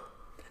 Yo.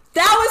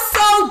 That was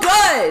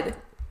so good.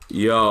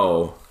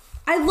 Yo.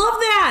 I love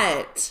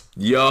that.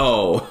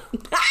 Yo.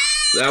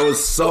 That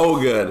was so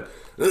good.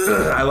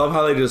 I love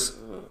how they just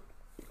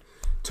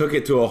took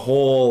it to a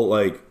whole,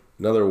 like,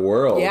 Another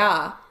World.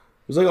 Yeah. It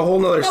was like a whole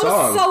nother That was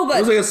song. so good.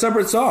 It was like a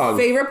separate song.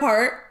 Favorite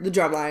part, the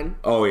drum line.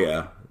 Oh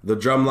yeah, the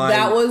drum line.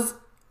 That was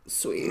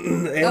sweet.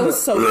 That was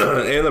so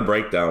sweet. And the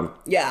breakdown.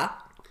 Yeah.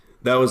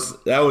 That was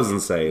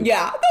insane.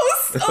 Yeah.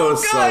 That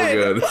was so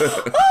good.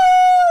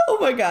 Oh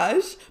my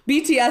gosh.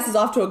 BTS is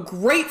off to a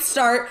great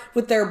start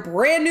with their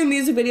brand new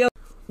music video.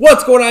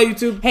 What's going on,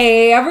 YouTube?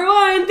 Hey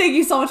everyone, thank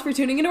you so much for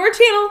tuning into our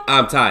channel.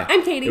 I'm Ty.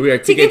 I'm Katie. And we are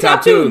TK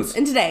Top Tunes.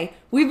 And today,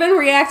 we've been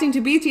reacting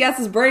to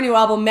BTS's brand new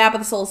album, Map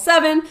of the Soul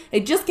 7.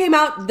 It just came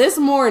out this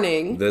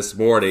morning. 4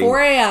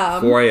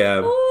 a.m. 4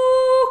 a.m.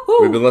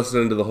 Woo-hoo. We've been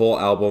listening to the whole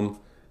album.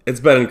 It's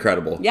been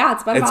incredible. Yeah,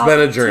 it's been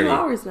a journey. 2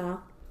 hours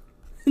now.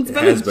 It's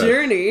been a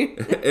journey.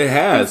 It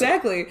has.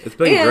 Exactly. It's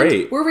been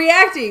great. We're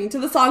reacting to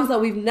the songs that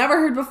we've never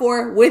heard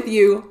before with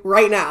you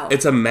right now.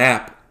 It's a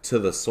map to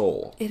the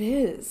soul. It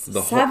is.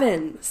 The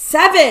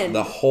Seven.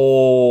 The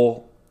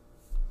whole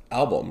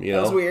album, you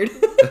know? That was weird.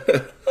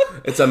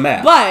 It's a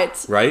map.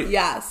 But. Right?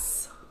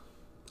 Yes.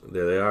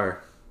 There they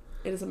are.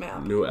 It is a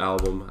map. New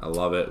album. I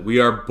love it. We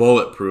are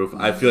bulletproof.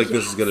 I feel like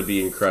this is going to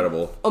be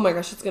incredible. Oh my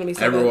gosh, it's going to be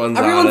so Everyone's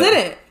good. Everyone's in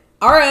it.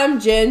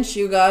 RM, Jin,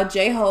 Suga,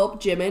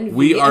 J-Hope, Jimin, V,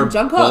 we are and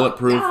Jungkook.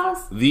 bulletproof.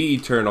 Yes. The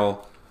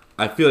Eternal.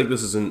 I feel like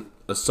this isn't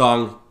a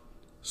song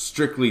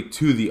strictly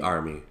to the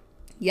ARMY.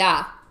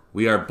 Yeah.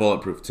 We are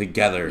bulletproof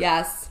together.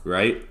 Yes.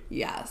 Right?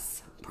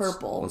 Yes.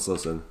 Purple. Let's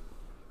listen.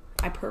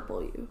 I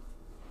purple you.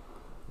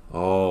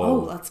 Oh. Oh,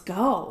 let's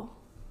go.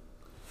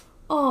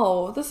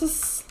 Oh, this is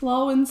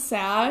slow and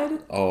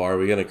sad. Oh, are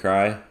we going to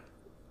cry?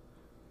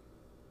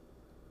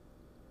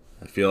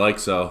 I feel like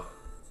so.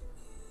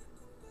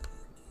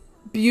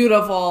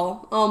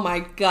 Beautiful. Oh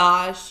my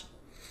gosh.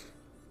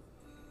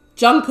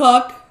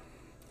 Jungkook,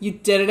 you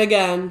did it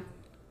again.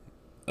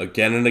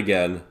 Again and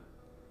again.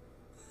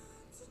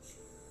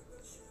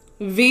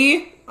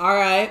 V,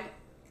 alright.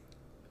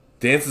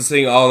 Dance and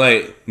sing all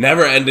night.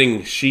 Never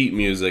ending sheet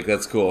music.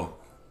 That's cool.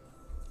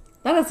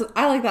 I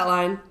like that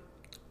line.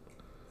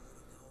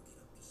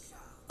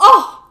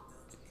 Oh!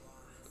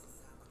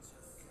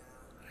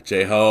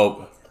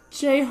 J-Hope.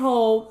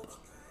 J-Hope.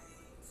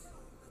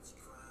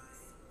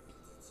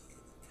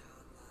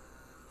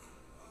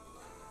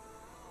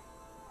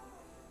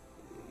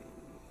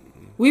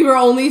 We were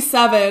only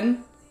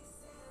 7.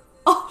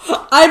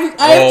 Oh, I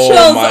have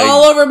chills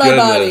all over my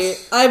body.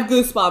 I have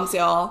goosebumps,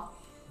 y'all.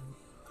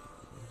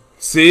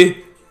 See?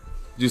 Did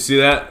you see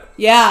that?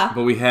 Yeah.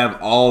 But we have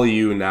all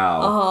you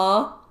now.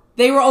 Uh-huh.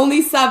 They were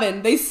only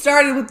 7. They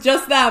started with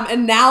just them,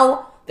 and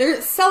now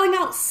they're selling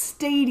out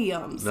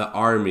stadiums. The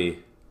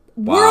ARMY.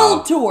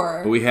 World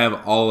tour. But we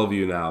have all of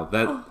you now.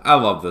 I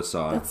love this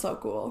song. That's so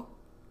cool.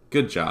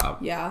 Good job.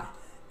 Yeah.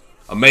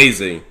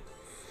 Amazing.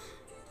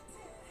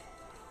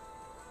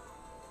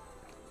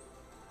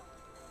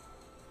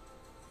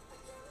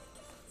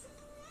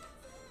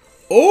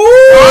 Oh!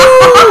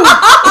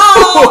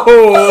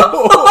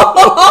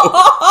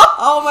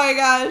 Oh my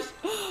gosh.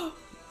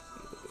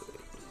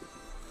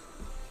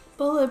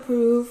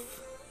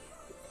 Bulletproof.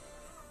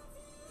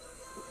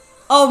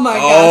 Oh my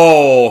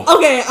gosh.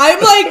 Okay,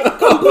 I'm like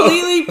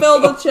completely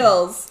filled with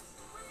chills.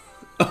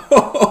 Yeah,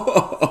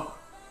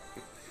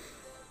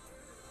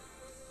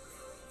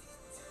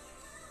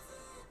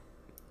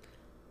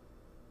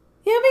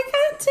 we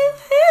got to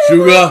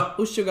Suga.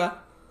 Oh, Suga.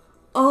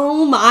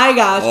 Oh my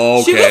gosh.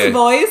 Okay. Suga's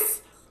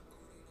voice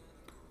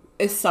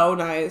is so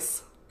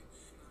nice.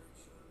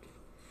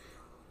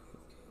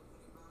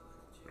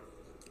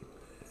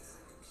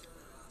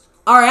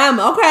 RM,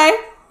 okay.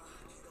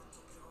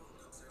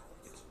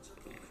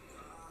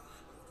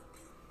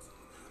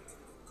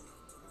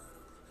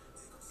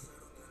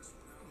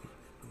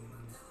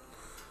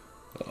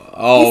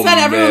 Oh, he said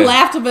everyone man.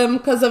 laughed at him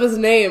because of his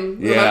name.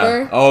 Yeah.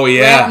 Remember? Oh,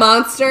 yeah. Rap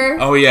Monster.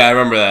 Oh, yeah, I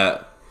remember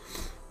that.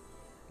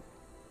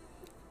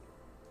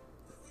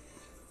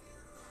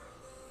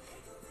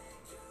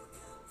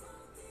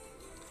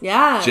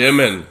 Yeah.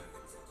 Jimin.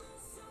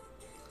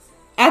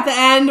 At the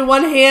end,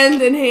 one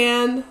hand in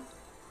hand.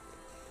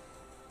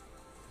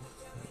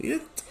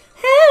 Heaven.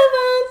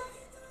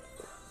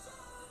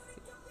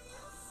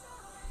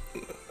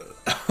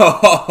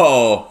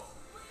 Oh.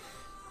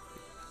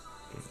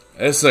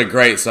 This is a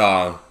great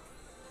song.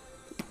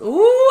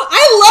 Ooh,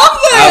 I love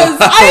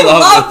this. I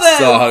love this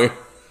song.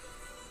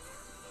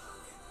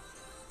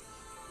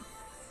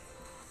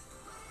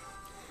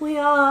 We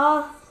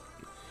are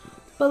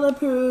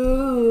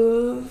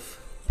bulletproof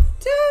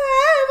to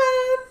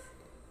heaven.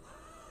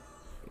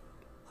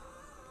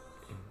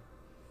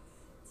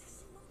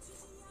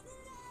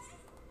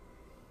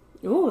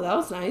 Ooh, that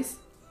was nice.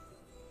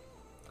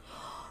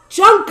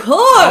 Jungkook!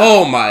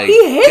 Oh my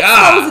He hits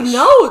gosh. those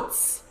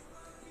notes.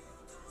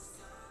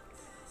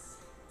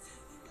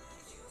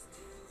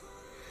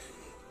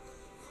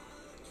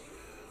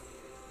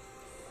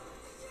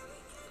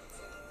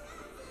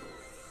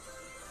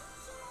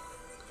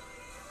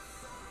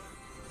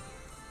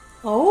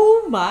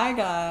 Oh my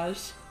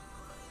gosh.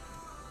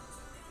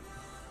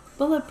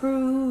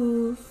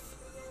 Bulletproof.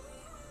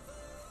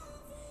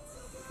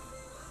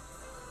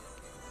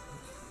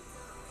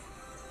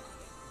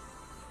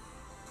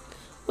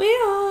 We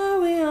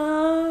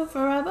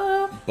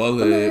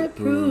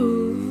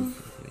Bulletproof.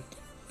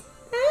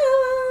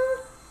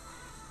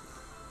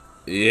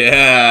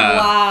 Yeah.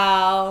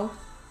 Wow.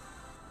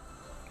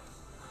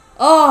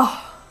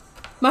 Oh,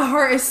 my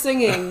heart is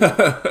singing.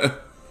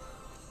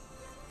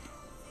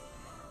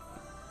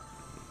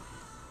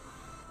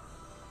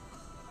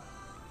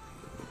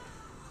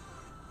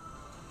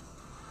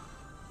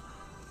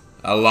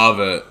 I love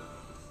it.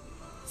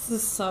 This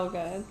is so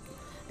good.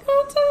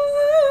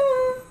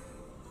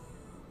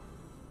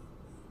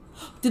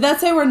 Did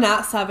that say we're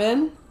not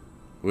 7?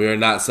 We are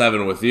not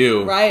 7 with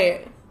you.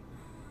 Right.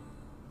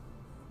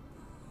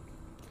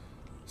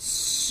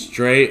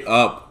 Straight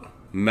up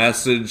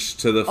message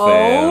to the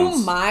fans.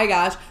 Oh my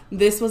gosh.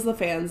 This was the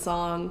fan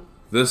song.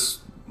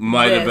 This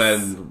might have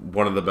been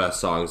one of the best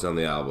songs on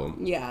the album.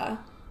 Yeah.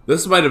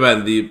 This might have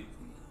been the...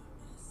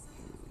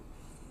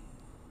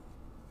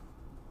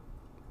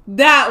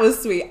 That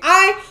was sweet.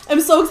 I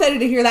am so excited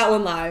to hear that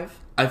one live.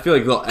 I feel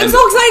like they'll end... I'm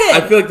so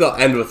excited! I feel like they'll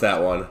end with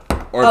that one.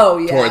 Or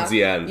towards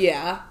the end.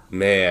 Yeah.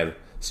 Man.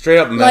 Straight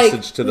up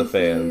message to the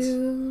fans.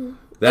 And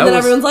then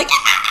everyone's like,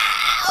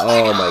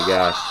 oh my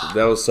gosh.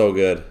 That was so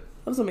good.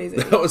 That was amazing.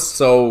 That was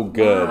so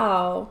good.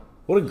 Wow.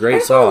 What a great I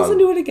song. just want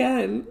to listen to it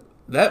again.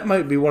 That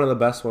might be one of the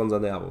best ones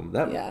on the album.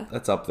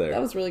 That's up there.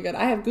 That was really good.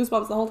 I have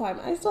goosebumps the whole time.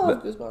 I still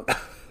have goosebumps.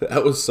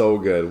 That was so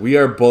good. We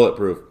are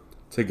bulletproof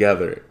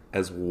together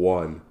as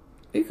one.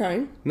 Are you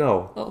crying?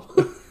 No.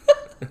 Oh.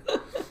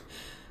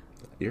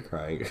 You're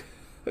crying.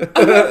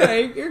 I'm not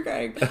crying. You're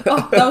crying.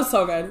 Oh, that was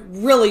so good.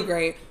 Really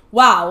great.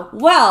 Wow.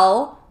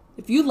 Well,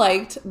 if you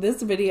liked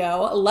this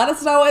video, let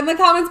us know in the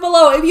comments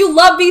below. If you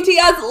love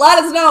BTS,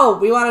 let us know.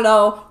 We want to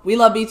know. We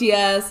love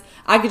BTS.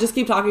 I could just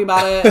keep talking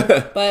about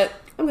it, but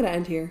I'm going to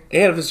end here.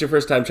 And if it's your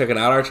first time checking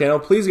out our channel,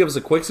 please give us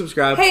a quick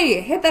subscribe. Hey,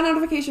 hit that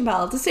notification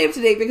bell to stay up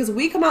to date because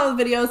we come out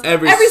with videos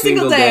every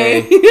single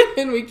day.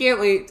 And we can't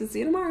wait to see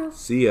you tomorrow.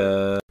 See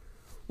ya.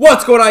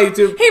 What's going on,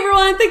 YouTube? Hey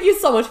everyone, thank you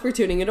so much for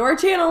tuning into our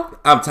channel.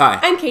 I'm Ty.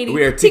 I'm Katie.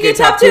 We are TK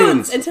Top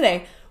Tunes. And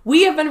today,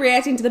 we have been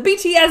reacting to the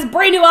BTS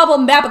brand new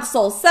album, Map of the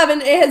Soul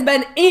 7. It has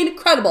been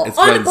incredible. It's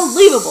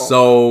unbelievable. Been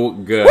so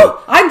good. Woo!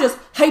 I'm just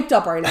hyped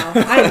up right now.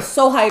 I am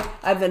so hyped.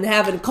 I've been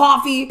having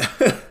coffee.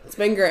 It's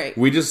been great.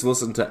 We just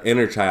listened to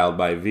Inner Child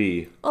by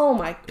V. Oh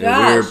my And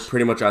gosh. we're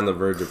pretty much on the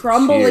verge of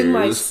crumbling tears.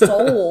 my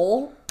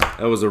soul.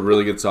 That was a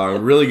really good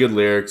song. Really good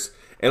lyrics.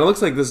 And it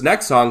looks like this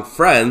next song,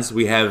 Friends,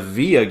 we have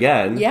V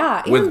again.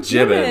 Yeah, with and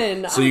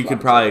Jimin. So you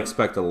could probably Jimin.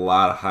 expect a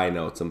lot of high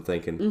notes, I'm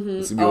thinking. It's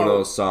going to be one of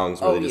those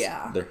songs where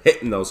they're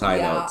hitting those high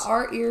notes.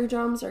 Our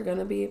eardrums are going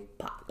to be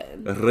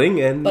popping.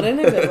 Ringing. But in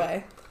a good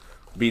way.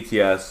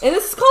 BTS. And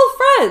this is called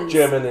Friends.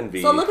 Jimin and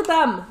V. So look at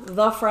them.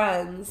 The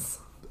Friends.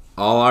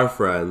 All our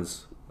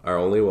friends are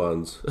only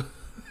ones.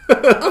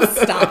 Oh,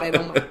 stop it.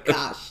 Oh my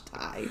gosh,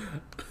 Ty.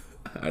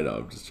 I know,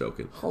 I'm just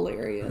joking.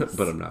 Hilarious.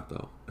 But I'm not,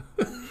 though.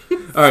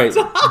 All right,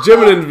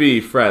 Jimin and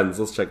V, Friends.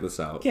 Let's check this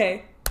out.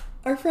 Okay,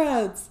 our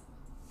friends.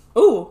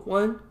 Ooh,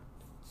 one.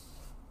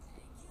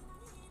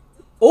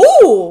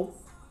 Ooh.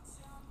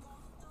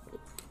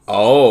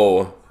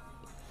 Oh.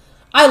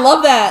 I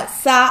love that.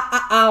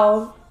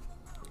 Ow.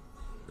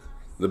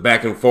 The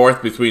back and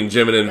forth between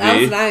Jimin and That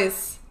V. was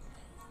nice.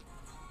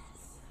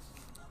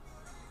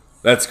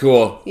 That's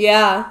cool.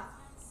 Yeah.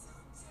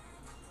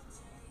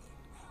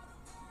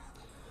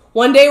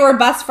 One day we're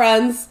best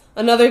friends.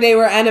 Another day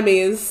we're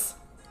enemies.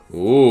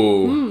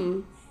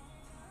 Ooh.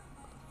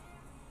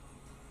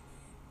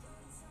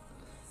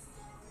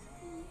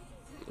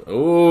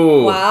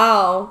 Ooh.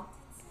 Wow.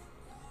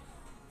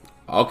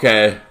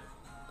 Okay.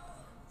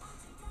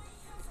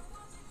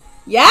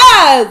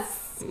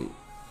 Yes!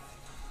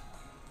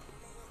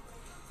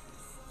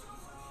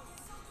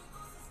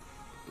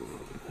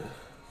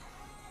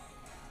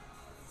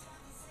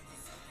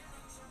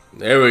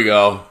 There we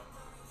go.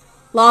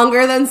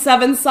 Longer than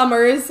 7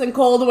 summers and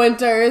cold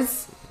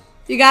winters.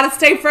 You gotta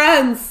stay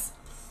friends.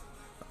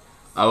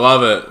 I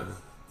love it.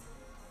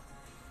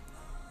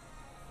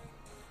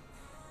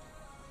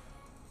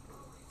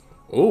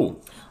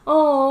 Ooh.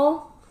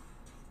 Aww.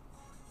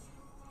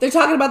 They're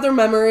talking about their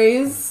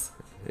memories.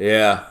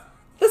 Yeah.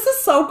 This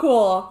is so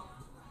cool.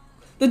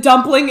 The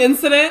dumpling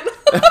incident.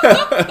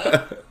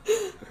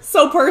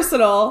 So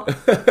personal.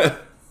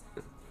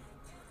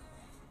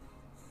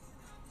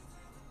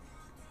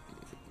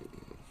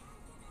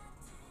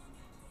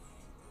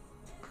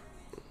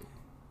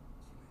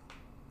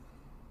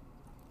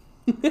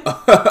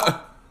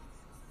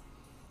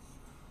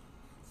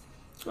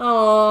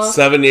 Aww.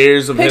 7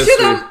 years of Picture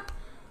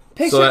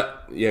history. them.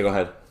 Yeah, go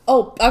ahead.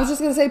 Oh, I was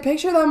just gonna say,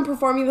 picture them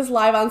performing this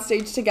live on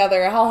stage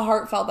together. How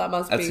heartfelt that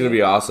must be. That's gonna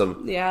be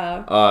awesome.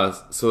 Yeah.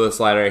 So this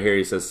line right here,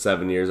 he says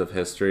 7 years of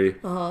history.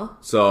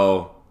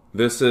 So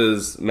this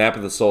is Map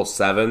of the Soul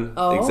 7.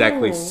 Oh.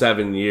 Exactly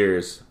 7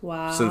 years.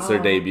 Wow. Since their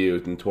debut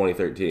in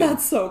 2013.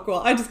 That's so cool.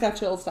 I just got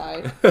chills,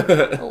 Ty.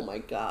 Oh my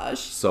gosh.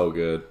 So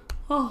good.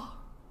 Oh.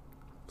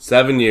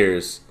 7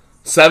 years.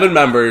 7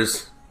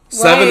 members.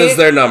 7 is Right.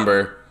 their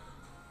number.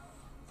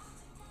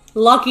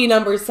 Lucky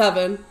number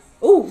 7.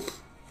 Ooh.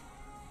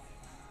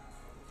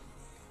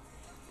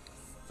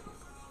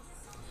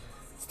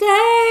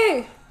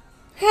 Stay.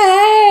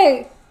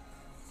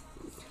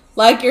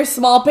 Like your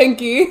small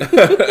pinky.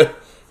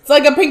 It's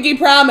like a pinky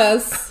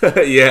promise.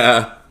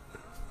 Yeah.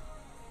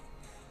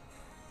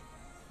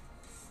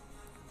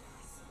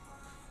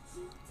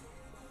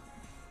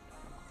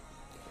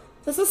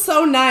 This is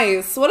so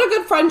nice. What a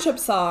good friendship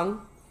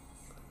song.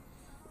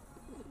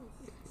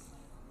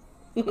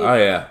 Oh,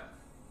 yeah.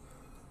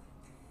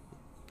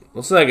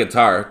 Listen to that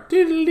guitar.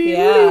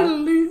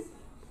 Yeah.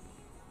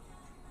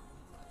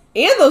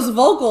 And those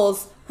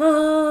vocals.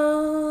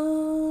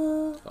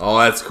 Oh,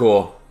 that's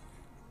cool.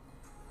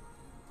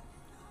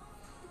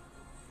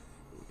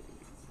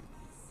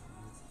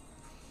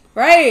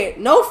 Right.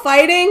 No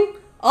fighting.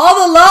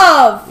 All the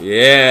love.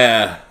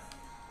 Yeah.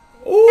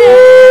 Ooh.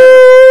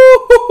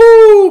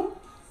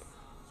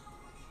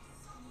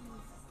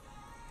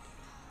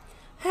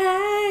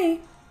 Hey.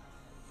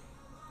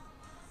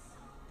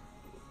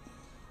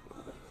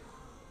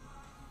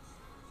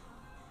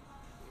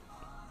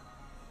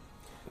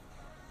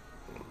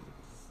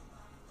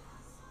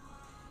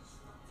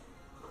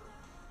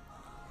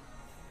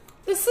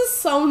 This is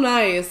so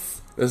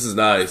nice. This is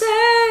nice.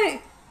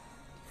 Hey.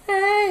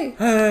 Hey.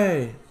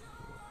 Hey.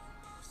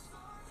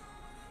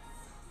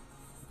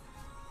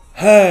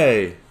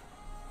 Hey.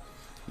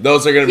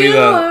 Those are gonna be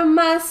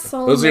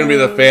those are gonna be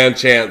the fan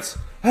chants.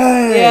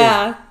 Hey.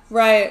 Yeah,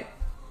 right.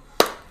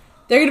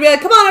 They're gonna be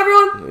like, "Come on,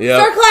 everyone, Yep.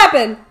 start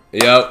clapping."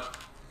 Yep.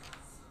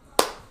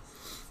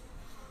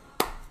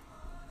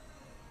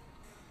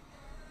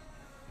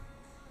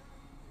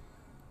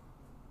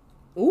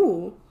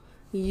 Ooh,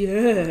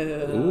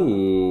 yeah.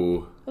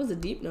 Ooh. That was a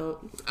deep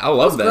note. I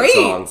love that great.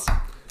 song.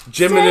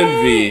 Jimin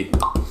and V.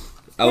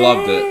 I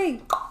loved it. Hey.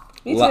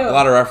 Me A too.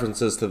 lot of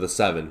references to the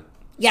 7.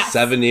 Yes.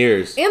 7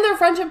 years. And their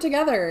friendship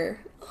together.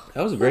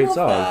 That was a great love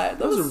song. that.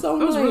 That was so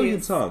That was a really nice.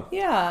 good song.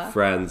 Yeah.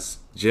 Friends.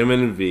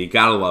 Jimin and V.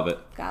 Gotta love it.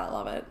 Gotta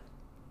love it.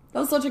 That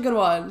was such a good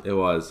one. It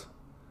was.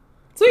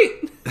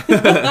 Sweet.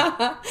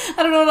 I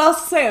don't know what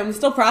else to say. I'm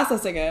still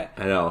processing it.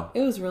 I know.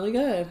 It was really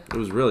good. It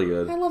was really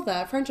good. I love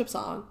that friendship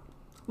song.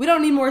 We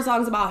don't need more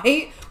songs about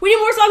hate. We need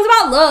more songs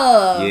about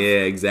love. Yeah,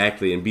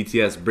 exactly. And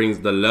BTS brings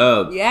the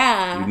love.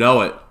 Yeah. You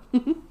know it.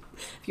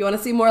 If you want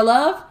to see more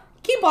love,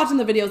 keep watching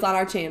the videos on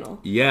our channel.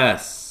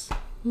 Yes.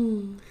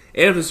 And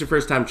if it's your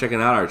first time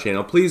checking out our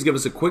channel, please give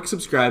us a quick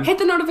subscribe. Hit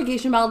the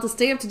notification bell to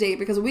stay up to date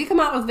because we come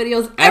out with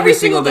videos Every every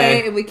single single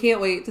day. day and we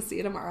can't wait to see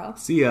you tomorrow.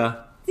 See ya.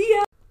 See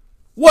ya.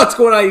 What's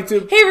going on,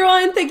 YouTube? Hey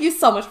everyone, thank you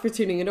so much for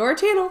tuning into our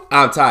channel.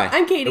 I'm Ty.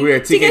 I'm Katie. And we are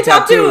TK TK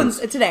Top Tunes.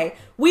 And today,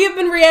 we have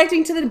been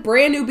reacting to the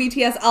brand new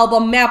BTS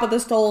album, Map of the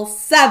Soul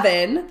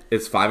 7.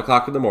 It's 5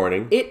 o'clock in the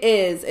morning. It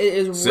is. It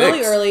is 6.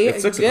 really early.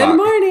 It's 6 Good o'clock.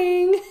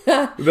 morning.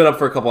 We've been up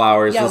for a couple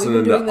hours Yeah, we've listening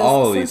been doing to this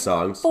all of since these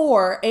songs.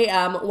 4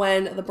 a.m.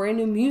 when the brand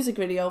new music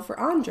video for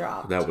On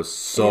dropped. That was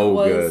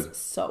so it was good.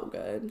 so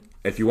good.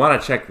 If you want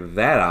to check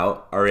that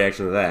out, our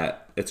reaction to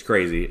that, it's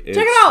crazy. Check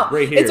it out.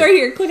 Right here. It's right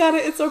here. Click on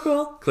it. It's so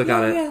cool. Click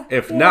on it.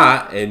 If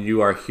not, and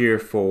you are here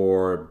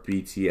for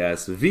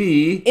BTS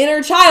V.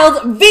 Inner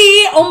Child V.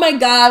 Oh my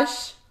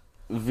gosh.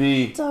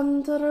 V.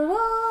 Dun, da, da,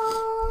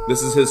 da.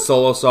 This is his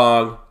solo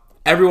song.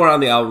 Everyone on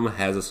the album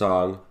has a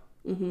song.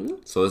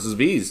 So this is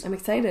V's. I'm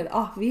excited.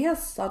 Oh, V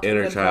has such a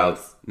Inner good Child.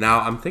 voice.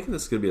 Now, I'm thinking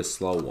this is going to be a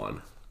slow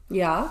one.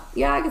 Yeah.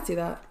 Yeah, I could see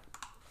that.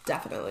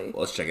 Definitely.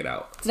 Well, let's check it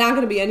out. It's not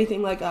going to be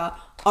anything like a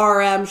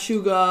RM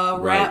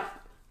Suga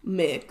rap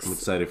mix. I'm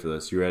excited for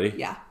this. You ready?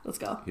 Yeah, let's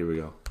go. Here we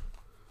go.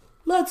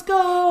 Let's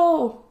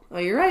go. Oh,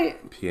 you're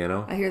right.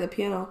 Piano. I hear the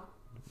piano.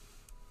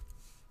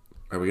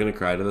 Are we going to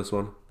cry to this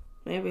one?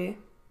 Maybe.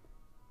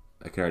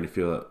 I can already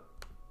feel it.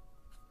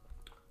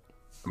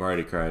 I'm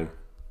already crying.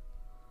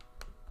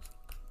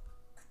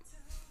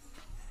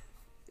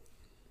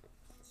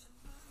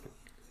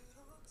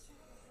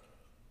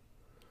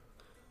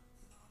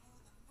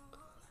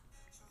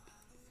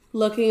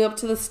 Looking up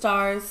to the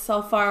stars,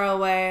 so far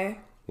away.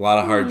 A lot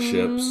of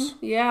hardships.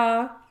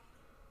 Yeah.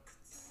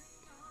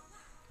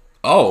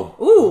 Oh.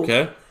 Ooh.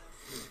 Okay.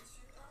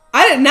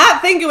 I did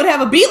not think it would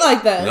have a beat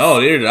like this. No,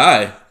 neither did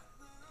I.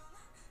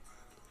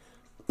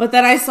 But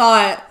then I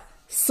saw it.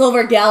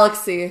 Silver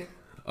Galaxy.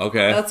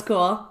 Okay. That's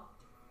cool.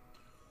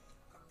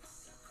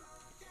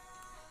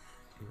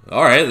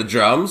 All right, the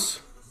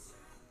drums.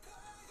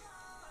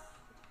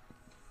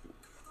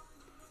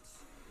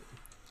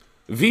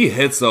 V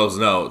hits those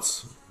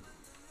notes.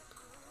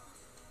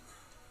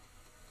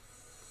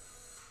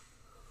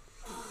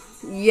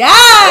 Yes!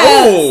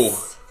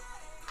 Oh!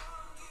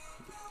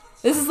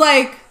 This is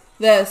like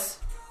this.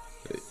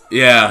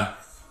 Yeah.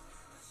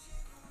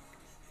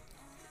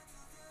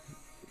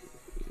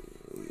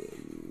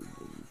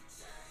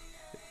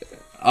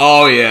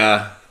 Oh,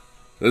 yeah.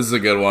 This is a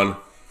good one.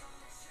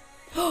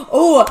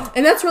 Oh,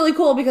 and that's really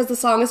cool because the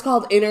song is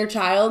called Inner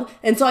Child,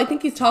 and so I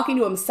think he's talking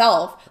to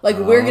himself. Like,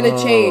 we're gonna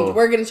change,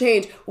 we're gonna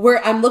change.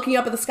 I'm looking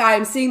up at the sky,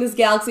 I'm seeing this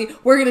galaxy,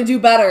 we're gonna do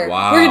better.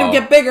 Wow. We're gonna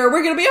get bigger,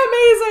 we're gonna be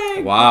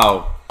amazing.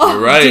 Wow. Oh,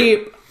 You're right.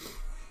 deep.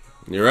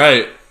 You're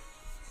right.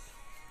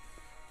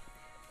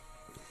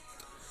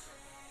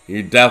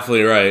 You're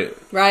definitely right.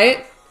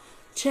 Right?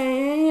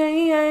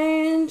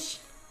 Change.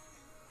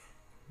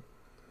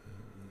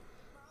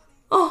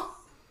 Oh,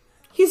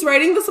 he's He's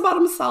writing this about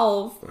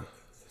himself.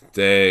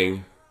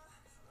 Dang.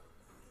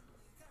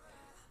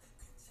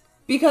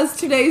 Because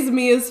today's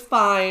me is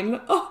fine.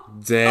 Oh.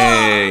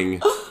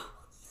 Dang.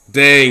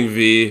 Dang,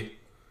 V.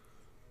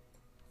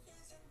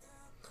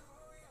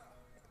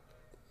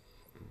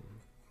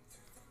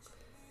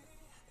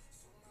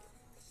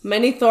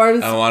 Many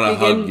thorns I wanna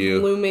begin hug you.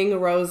 blooming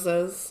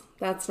roses.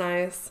 That's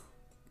nice.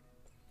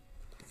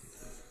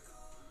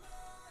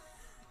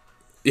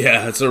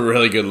 Yeah, that's a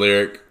really good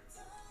lyric.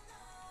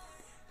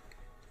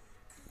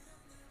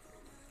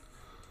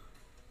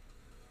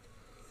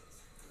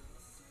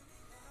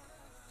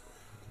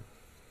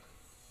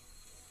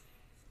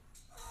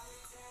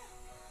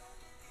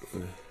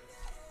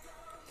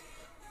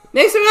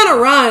 Makes me want to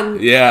run.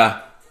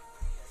 Yeah.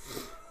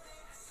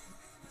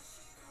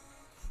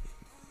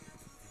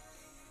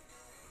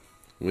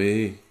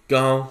 We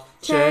gon'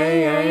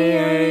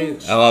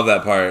 change. I love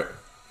that part.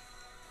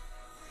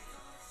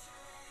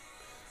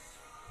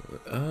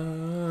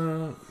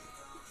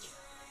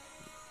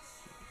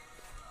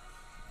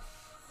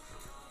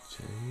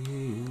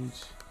 Change.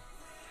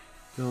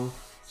 Go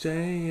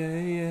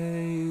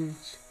change.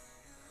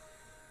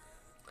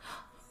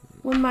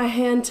 When my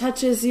hand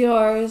touches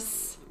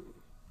yours.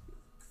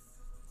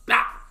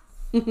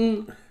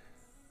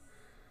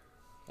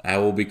 I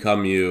will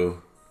become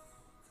you.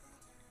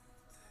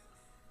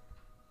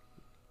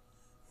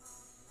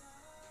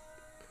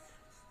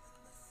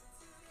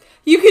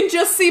 You can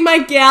just see my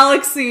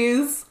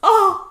galaxies.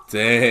 Oh,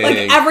 Dang. like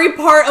every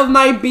part of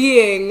my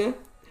being.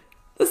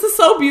 This is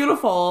so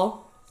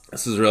beautiful.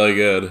 This is really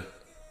good.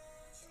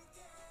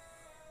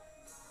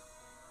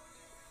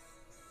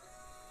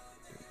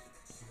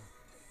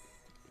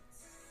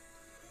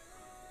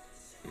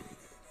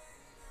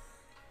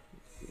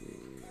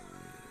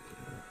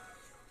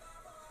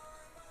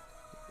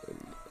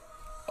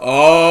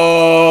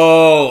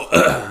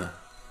 Oh.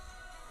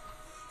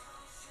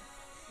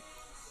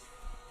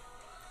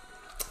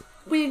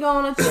 We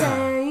gonna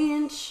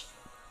change.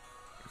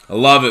 I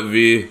love it,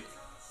 V.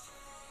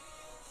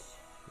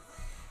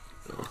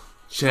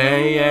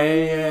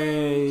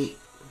 Change.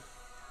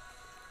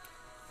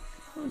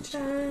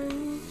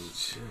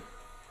 Change.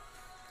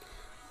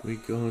 We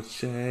gonna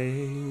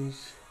change.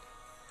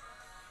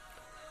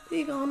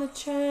 We gonna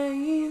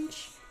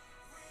change.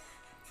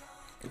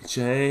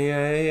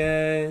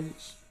 Change.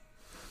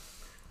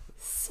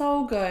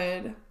 So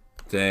good.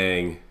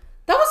 Dang.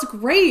 That was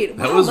great.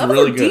 That Wow, was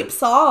really a good. deep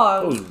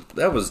song.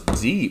 That was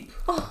deep.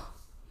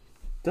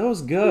 That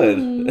was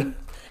good.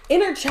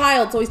 Inner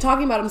child. So he's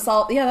talking about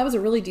himself. Yeah, that was a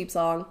really deep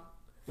song.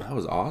 That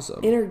was awesome.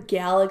 Inner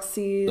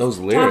galaxies. Those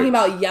lyrics. Talking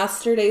about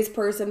yesterday's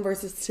person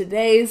versus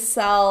today's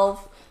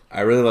self.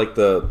 I really like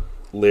the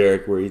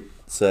lyric where he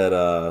said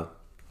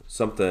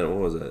something. What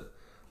was it?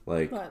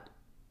 Like What?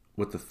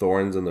 with the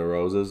thorns and the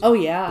roses. Oh,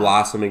 yeah.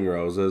 Blossoming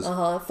roses.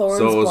 Thorns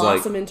So it was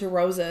blossom into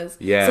roses.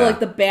 Yeah. So like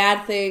the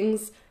bad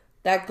things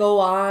that go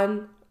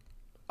on.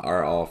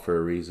 Are all for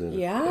a reason.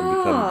 Yeah. And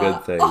become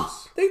good things.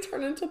 Oh, they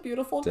turn into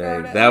beautiful Dang.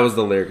 gardens. That was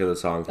the lyric of the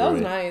song for That me.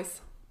 was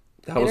nice.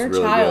 That was Inner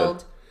really child.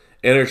 good.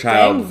 Inner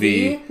Child Dang,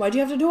 V. Why'd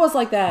you have to do us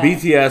like that?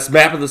 BTS,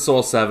 Map of the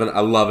Soul 7. I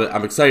love it.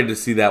 I'm excited to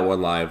see that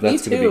one live.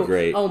 That's going to be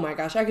great. Oh my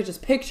gosh, I could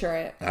just picture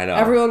it. I know.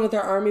 Everyone with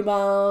their army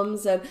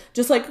bombs and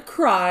just like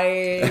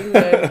crying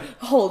and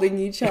holding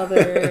each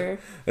other.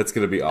 That's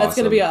going to be awesome. That's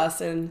going to be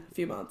us in a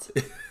few months.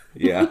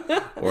 Yeah.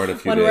 Or in a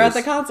few When days. we're at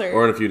the concert.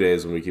 Or in a few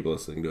days when we keep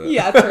listening to it.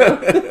 Yeah,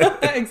 true.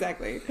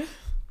 Exactly.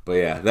 But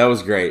yeah, that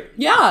was great.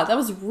 Yeah, that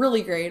was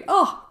really great.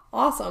 Oh,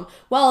 awesome.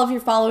 Well, if you're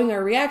following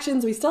our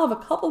reactions, we still have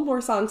a couple more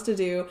songs to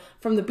do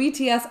from the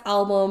BTS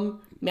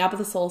album, Map of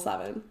the Soul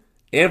 7.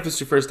 And if it's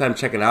your first time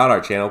checking out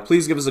our channel,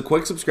 please give us a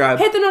quick subscribe.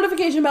 Hit the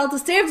notification bell to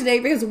stay up to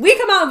date because we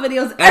come out with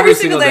videos every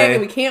single day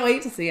and we can't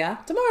wait to see ya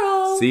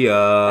tomorrow. See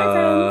ya. Bye,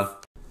 friends.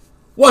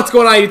 What's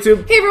going on,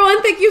 YouTube? Hey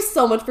everyone, thank you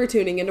so much for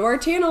tuning into our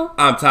channel.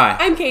 I'm Ty.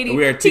 I'm Katie. And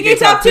we are TK TK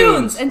Top Top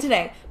Tunes. And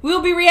today we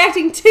will be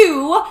reacting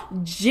to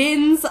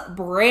Jin's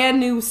brand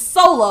new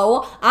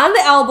solo on the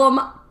album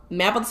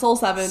Map of the Soul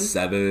 7.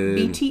 7.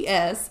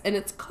 BTS. And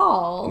it's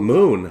called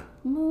Moon.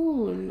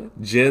 Moon.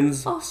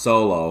 Jin's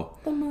solo.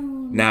 The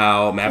Moon.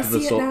 Now, Map I of the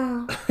see it Soul.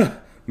 now.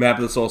 Map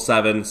of the Soul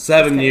 7.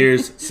 7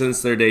 years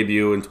since their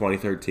debut in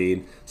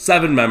 2013.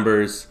 7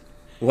 members.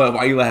 What? Why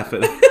are you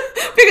laughing?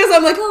 Because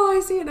I'm like, oh, I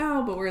see it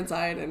now, but we're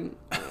inside and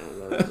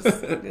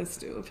it's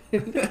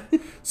stupid.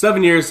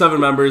 7 years, 7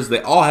 members.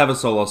 They all have a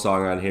solo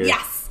song on here.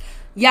 Yes.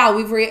 Yeah,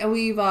 we've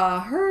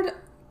heard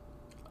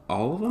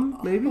All of them,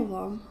 maybe? all of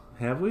them.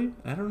 Have we?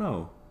 I don't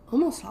know.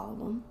 Almost all of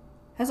them.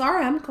 Has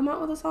RM come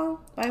out with a song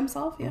by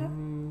himself yet? I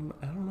don't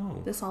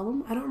know. This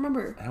album? I don't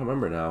remember. I don't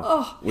remember now.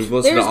 Oh, We've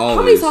listened to all how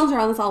of many these. songs are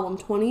on this album?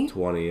 20?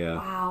 20, yeah.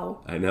 Wow.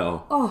 I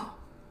know. Oh.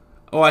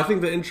 Oh, I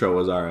think the intro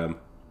was RM.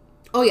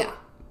 Oh, yeah.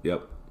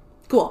 Yep.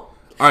 Cool.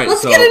 All right,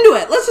 Let's so get into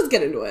it. Let's just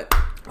get into it.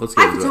 let's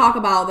get I into could it. talk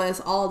about this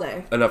all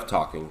day. Enough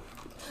talking.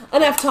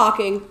 Enough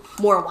talking,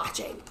 more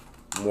watching.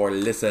 More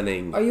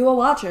listening. Are you a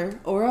watcher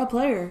or a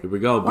player? Here we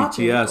go.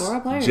 Watching BTS. or a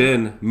player?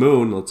 Jin.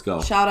 Moon. Let's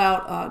go. Shout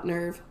out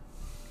Nerve.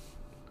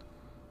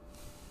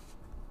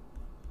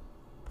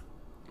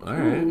 All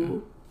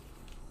right.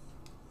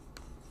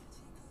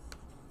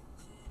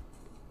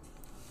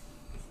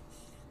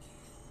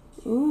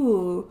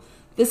 Ooh.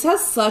 This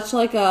has such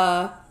like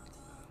a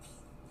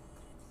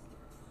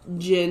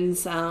Jin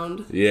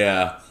sound.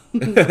 Yeah.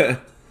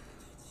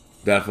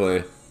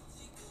 Definitely.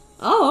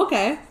 Oh,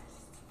 okay.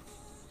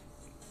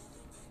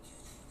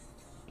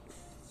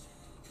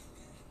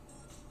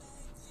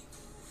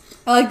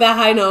 I like that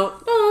high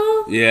note.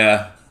 Oh.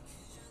 Yeah.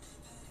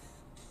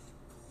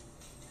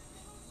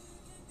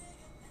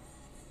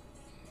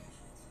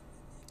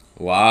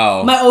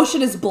 Wow. My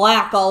ocean is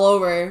black all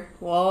over.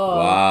 Whoa.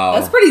 Wow.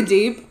 That's pretty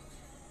deep.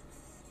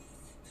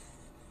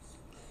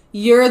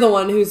 You're the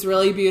one who's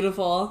really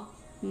beautiful.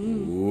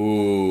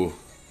 Ooh.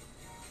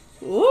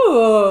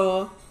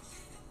 Ooh.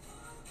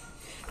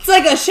 It's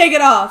like a shake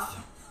it off.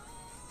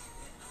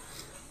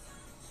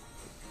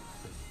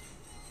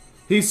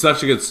 He's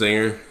such a good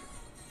singer.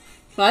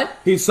 What?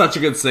 He's such a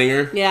good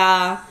singer.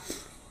 Yeah.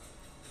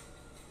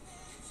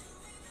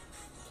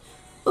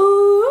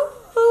 Ooh.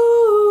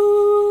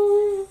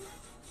 Ooh.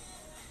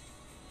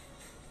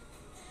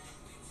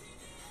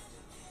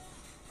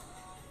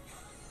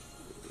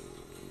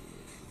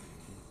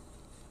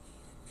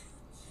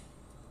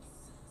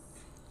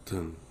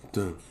 Dun,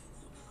 dun.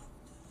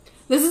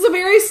 This is a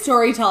very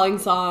storytelling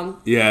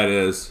song. Yeah, it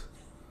is.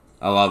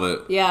 I love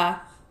it. Yeah.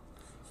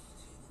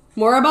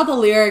 More about the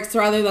lyrics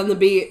rather than the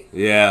beat.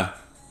 Yeah.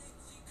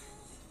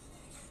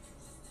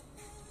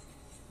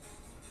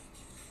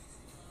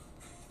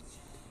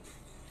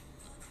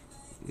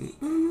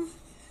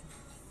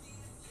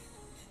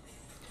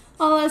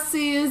 All I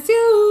see is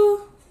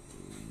you.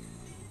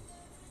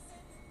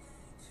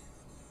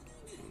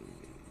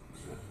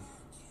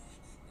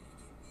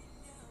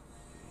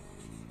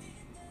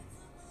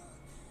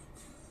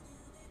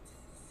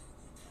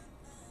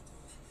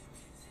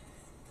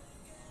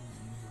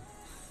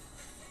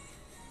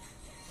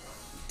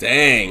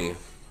 Dang.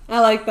 I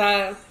like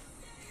that.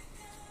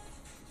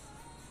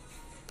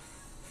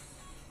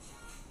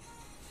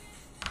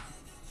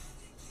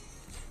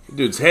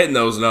 Dude's hitting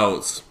those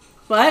notes.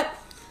 What?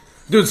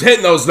 Dude's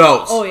hitting those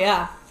notes. Oh,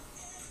 yeah.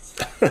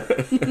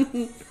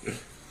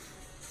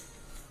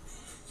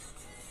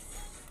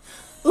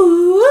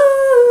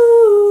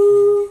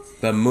 Ooh.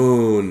 The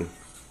moon.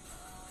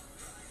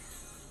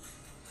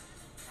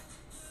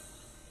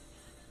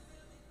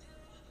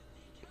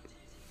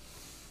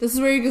 This is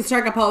where you can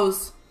strike a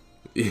pose.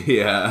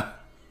 Yeah.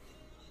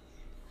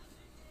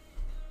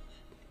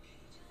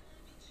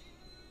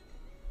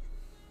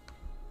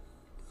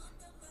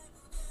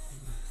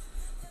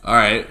 All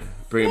right.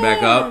 Bring it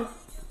back up.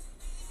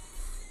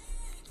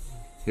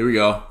 Here we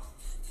go.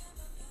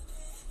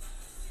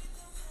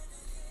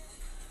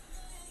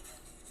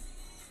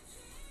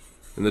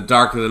 In the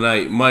dark of the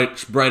night,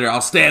 much brighter,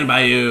 I'll stand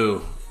by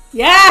you.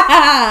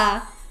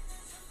 Yeah.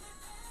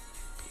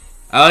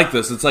 I like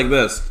this. It's like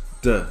this.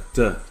 Duh,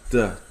 duh,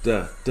 duh,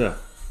 duh, duh.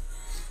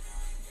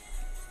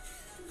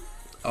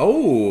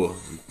 Oh,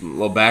 a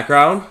little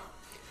background.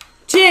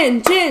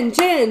 Jin, Jin,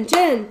 Jin,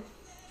 Jin.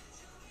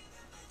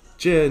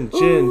 Jin,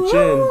 Jin,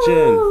 Jin,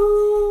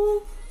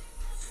 Jin.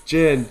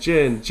 Jin,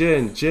 Jin,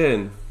 Jin,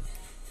 Jin.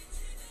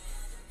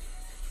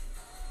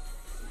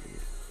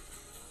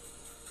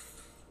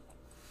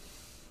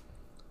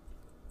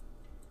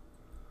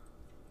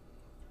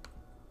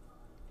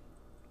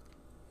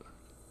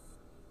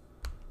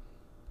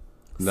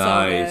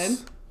 Nice.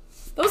 So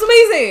that was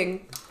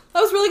amazing.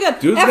 That was really good.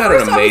 Dude's At got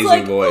first an I was amazing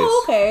like, voice.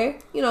 oh, okay,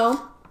 you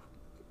know,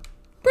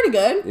 pretty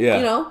good. Yeah.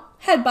 You know,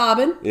 head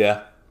bobbing.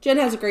 Yeah. Jen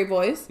has a great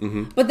voice.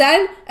 Mm-hmm. But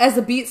then, as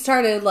the beat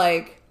started,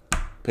 like,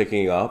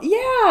 Picking up.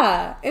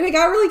 yeah, and it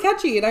got really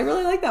catchy, and I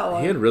really like that one.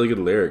 He had really good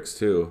lyrics,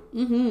 too.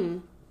 Mm-hmm.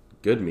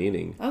 Good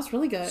meaning. That was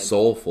really good.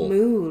 Soulful.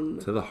 Moon.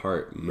 To the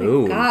heart.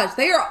 Moon. Gosh,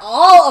 they are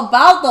all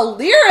about the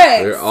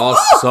lyrics. They're all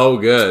so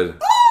good.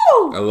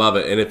 Oh! I love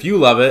it. And if you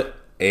love it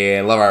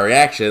and love our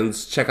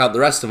reactions, check out the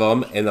rest of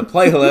them in the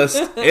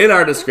playlist in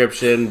our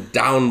description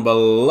down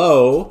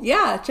below.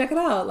 Yeah, check it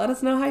out. Let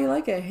us know how you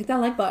like it. Hit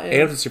that like button.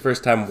 And if it's your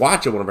first time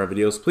watching one of our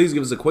videos, please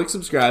give us a quick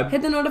subscribe.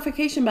 Hit the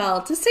notification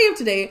bell to stay up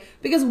to date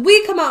because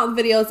we come out with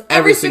videos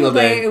every single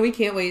day and we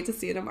can't wait to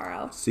see you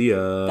tomorrow. See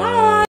ya.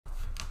 Bye.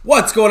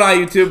 What's going on,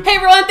 YouTube? Hey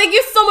everyone, thank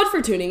you so much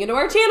for tuning into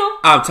our channel.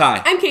 I'm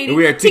Ty. I'm Katie. And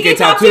we are TK TK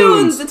Top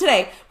Tunes. And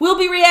today we'll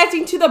be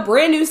reacting to the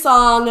brand new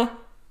song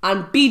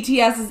on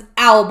BTS's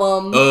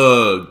album.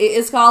 Ugh. It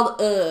is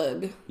called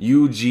Ugh.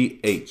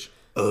 U-G-H.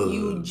 Ugh.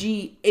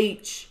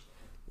 U-G-H.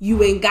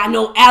 You ain't got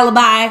no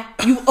alibi.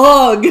 You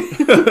ugh.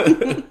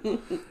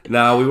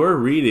 Now, we were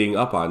reading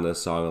up on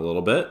this song a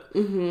little bit.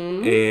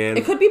 Mm-hmm. And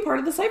it could be part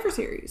of the Cypher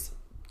series.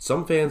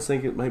 some fans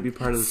think it might be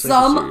part of the Cypher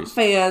Some series.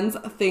 fans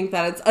think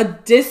that it's a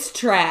diss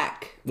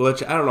track.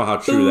 Which, I don't know how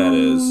true that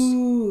is.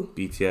 Ooh.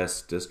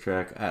 BTS diss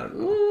track? I don't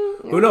know.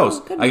 Who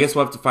knows? I guess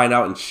we'll have to find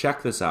out and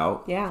check this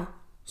out. Yeah.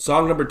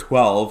 Song number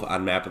 12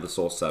 on Map of the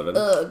Soul 7.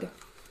 Ugh.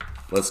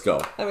 Let's go.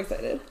 I'm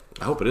excited.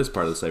 I hope it is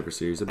part of the Cypher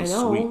series. That'd I be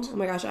know. sweet. Oh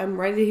my gosh, I'm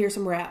ready to hear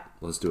some rap.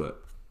 Let's do it.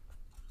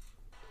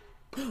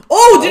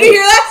 Oh, did you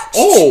hear that?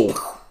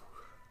 Oh!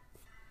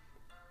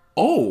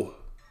 Oh.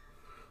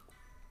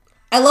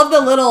 I love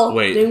the little...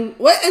 Wait. Ding.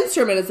 What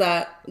instrument is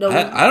that? No.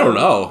 I don't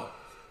know.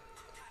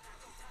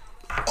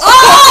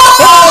 Oh!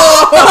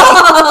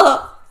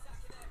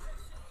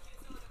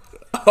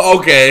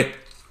 Okay.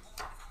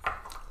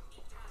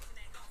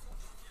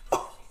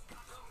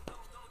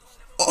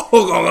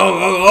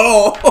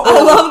 Oh.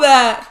 I love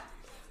that.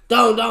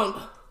 Don't.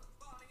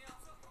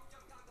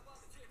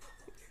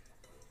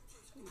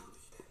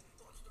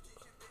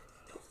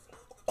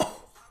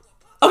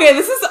 Okay,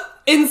 this is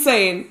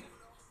insane.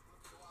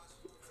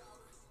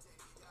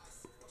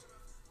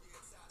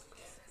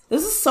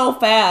 This is so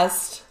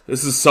fast.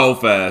 This is so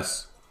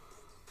fast.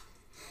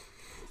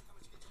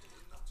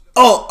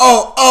 Oh.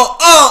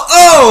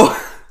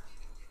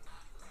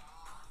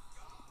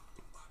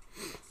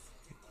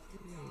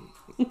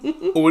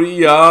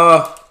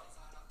 Oria.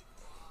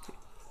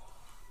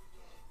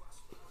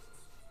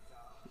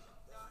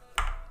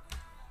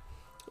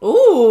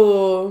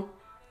 Ooh.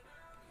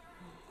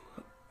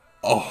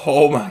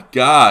 Oh my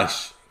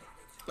gosh.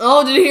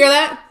 Oh, did you hear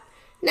that?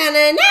 Na.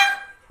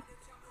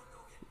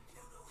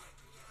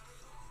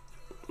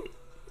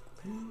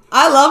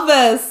 I love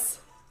this.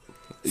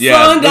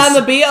 Yeah, Slowing down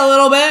the beat a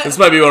little bit. This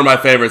might be one of my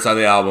favorites on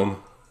the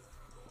album.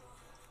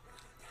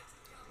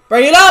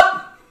 Bring it up.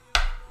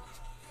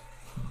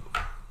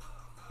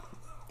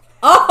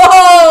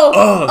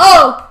 Oh.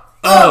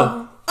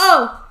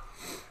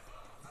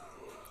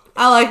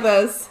 I like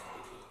this.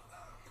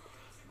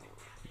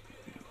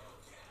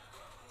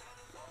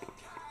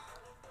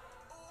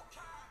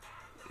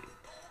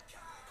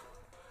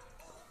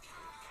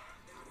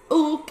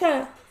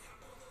 Okay.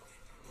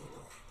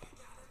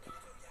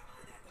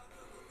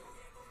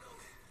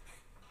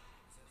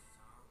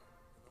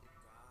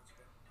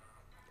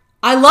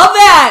 I love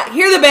that.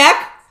 Hear the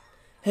back.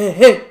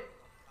 Hey.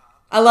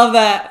 I love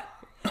that.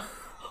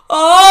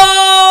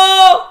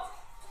 Oh.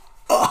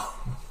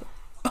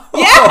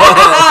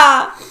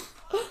 Yeah.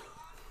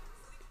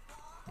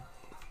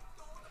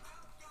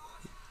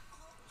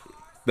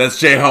 That's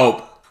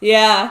J-Hope.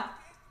 Yeah.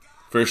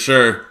 For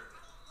sure.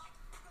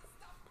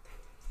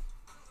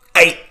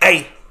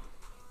 Ay.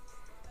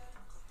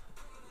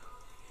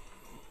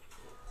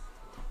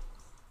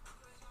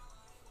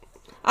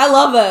 I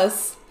love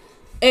this.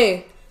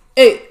 Hey.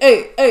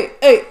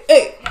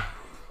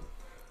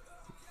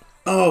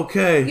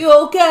 Okay. You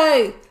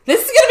okay?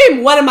 This is gonna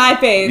be one of my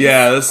faves.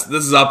 Yeah, this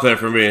is up there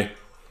for me.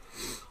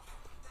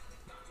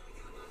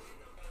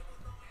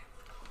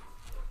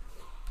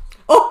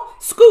 Oh,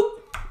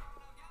 scoop.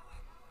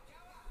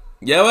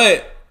 Yeah,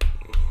 wait.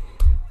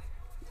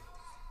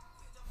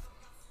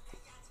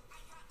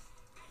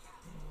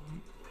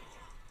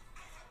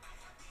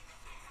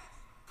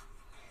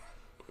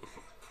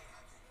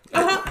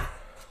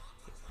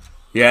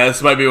 Yeah,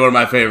 this might be one of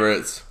my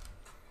favorites.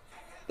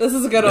 This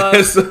is a good one.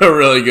 This is a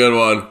really good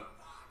one.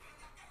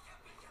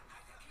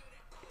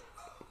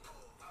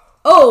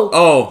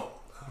 Oh.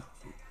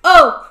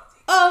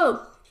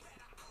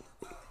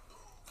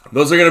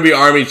 Those are going to be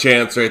army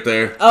chants right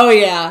there. Oh,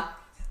 yeah.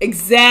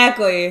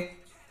 Exactly.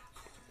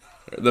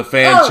 The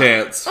fan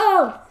chants.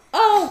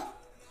 Oh.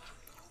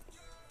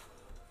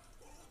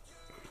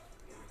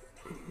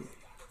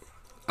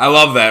 I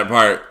love that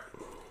part.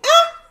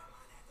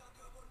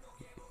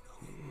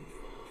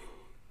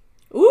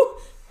 Ooh.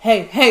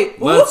 Hey.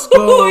 Let's Ooh,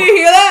 go. You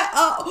hear that?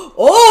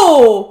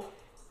 Oh.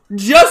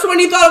 Just when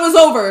you thought it was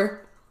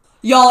over.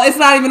 Y'all, it's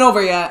not even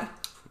over yet.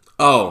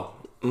 Oh.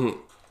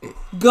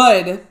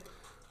 Good.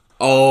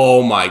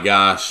 Oh my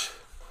gosh.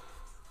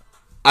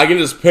 I can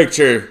just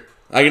picture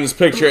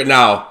it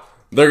now.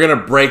 They're going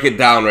to break it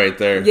down right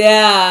there.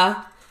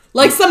 Yeah.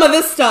 Like some of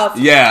this stuff.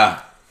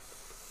 Yeah.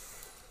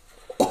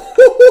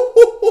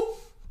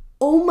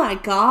 Oh my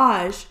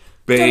gosh.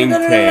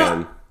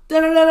 Bangtan.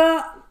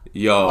 Da-da-da-da.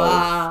 Yo.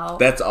 Wow.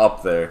 That's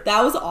up there.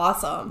 That was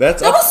awesome.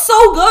 That was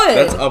so good.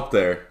 That's up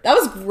there. That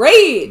was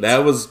great.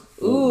 That was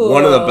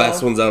one of the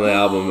best ones on the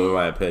album, in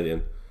my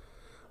opinion.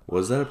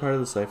 Was that a part of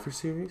the Cypher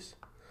series?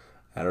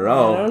 I don't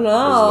know. There's a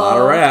lot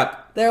of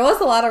rap. There was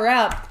a lot of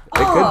rap.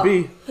 It could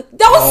be.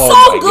 That was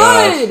so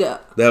good. Gosh.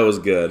 That was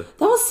good.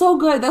 That was so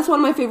good. That's one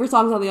of my favorite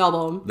songs on the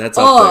album. That's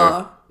up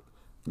there.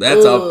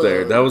 That's up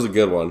there. That was a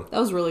good one. That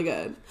was really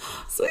good.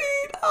 Sweet.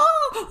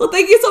 Oh. Well,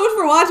 thank you so much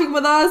for watching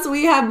with us.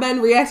 We have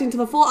been reacting to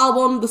the full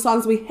album, the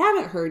songs we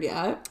haven't heard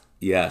yet.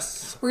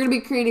 Yes. We're going to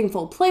be creating a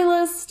full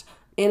playlist,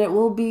 and it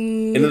will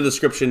be... in the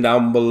description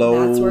down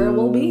below. That's where it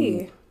will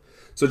be.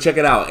 So check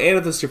it out. And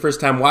if this is your first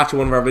time watching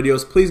one of our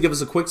videos, please give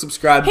us a quick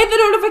subscribe. Hit the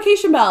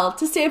notification bell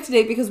to stay up to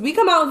date because we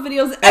come out with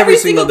videos every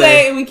single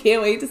day, and we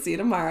can't wait to see you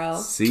tomorrow.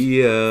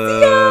 See ya.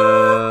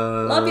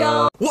 Love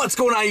y'all. What's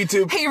going on,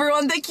 YouTube? Hey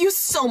everyone, thank you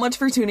so much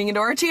for tuning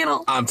into our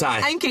channel. I'm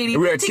Ty. I'm Katie.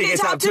 And we are Ticket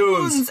Top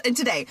Tunes. And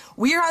today,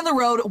 we are on the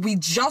road. We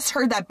just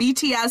heard that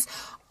BTS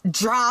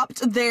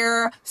dropped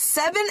their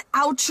 7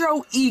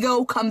 outro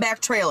Ego comeback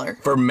trailer.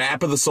 For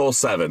Map of the Soul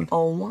 7.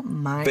 Oh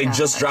my god. They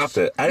just dropped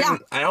it. I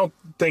don't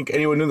think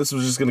anyone knew this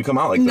was just going to come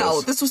out like this.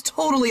 No, this was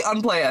totally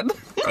unplanned.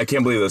 I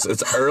can't believe this.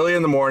 It's early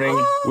in the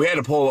morning. We had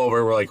to pull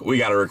over. We're like, we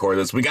got to record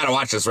this. We got to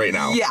watch this right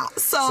now. Yeah,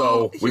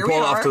 so we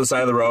pulled off to the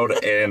side of the road,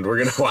 and we're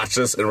going to watch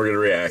this, and we're going to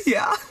react.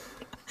 Yeah.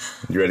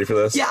 You ready for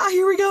this? Yeah,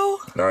 here we go.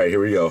 All right, here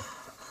we go.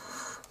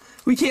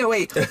 We can't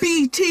wait.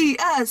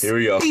 BTS. Here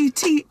we go.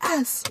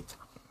 BTS.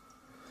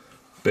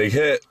 Big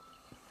hit.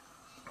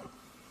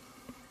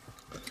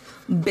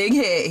 Big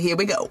hit. Here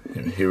we go.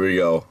 Here we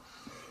go.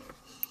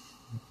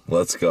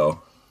 Let's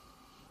go.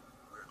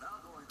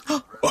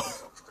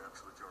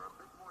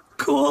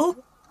 Cool.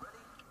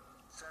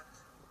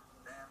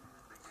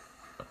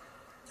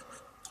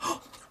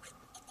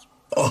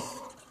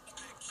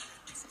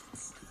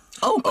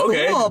 Oh, cool.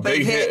 Okay,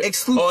 big hit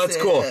exclusive. Oh, that's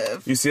cool.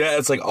 You see that?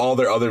 It's like all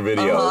their other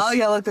videos. Oh,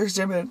 yeah, look, there's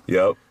Jimin.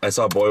 Yep. I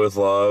saw Boy With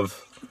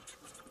Love.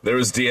 There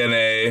was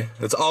DNA.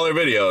 That's all their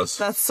videos.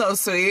 That's so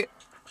sweet.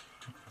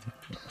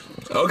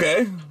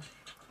 Okay.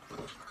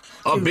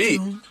 A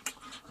beat.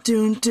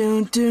 Doon,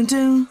 doon, doon,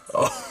 doon.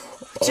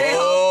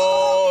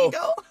 Oh.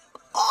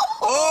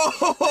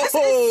 Oh. This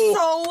is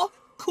so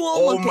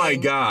cool looking. My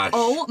gosh.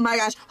 Oh my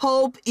gosh.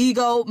 Hope,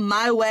 Ego,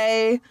 My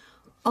Way.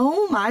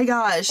 Oh my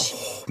gosh.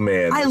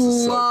 Man, I this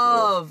is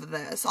love so cool.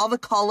 this. All the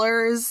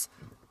colors.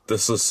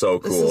 This is so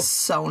cool. This is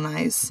so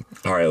nice.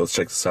 All right, let's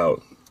check this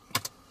out.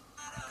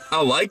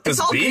 I like this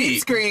It's all green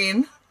beat.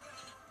 screen.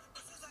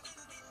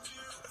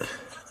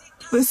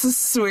 This is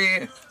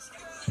sweet.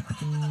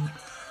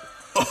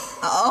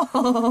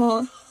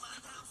 Oh.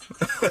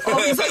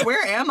 Oh, he's like,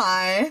 where am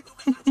I?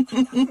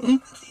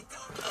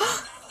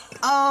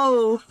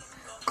 Oh,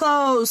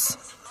 close.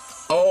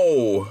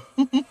 Oh.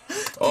 Did you see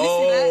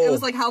that? It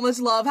was like, how much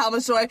love, how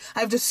much joy. I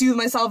have to soothe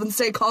myself and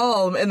stay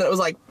calm. And then it was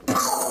like,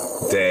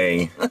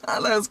 Dang.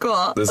 that was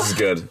cool. This is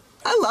good.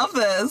 I love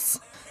this.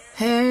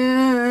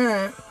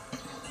 Hair.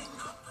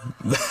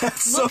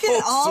 That's so Look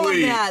at all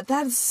sweet. of that.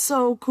 That's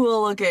so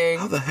cool looking.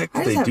 How the heck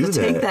I did just they have do to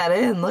take that? that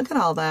in. Look at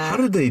all that. How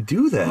did they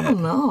do that? I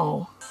don't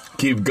know.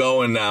 Keep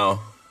going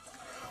now.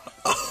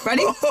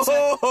 Ready?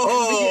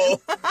 Oh,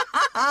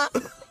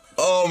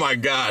 oh my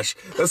gosh.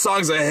 That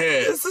song's a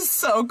hit. This is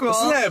so cool.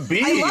 Listen to that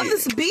beat. I love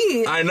this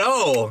beat. I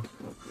know.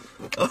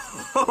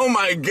 Oh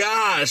my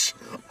gosh.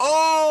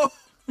 Oh.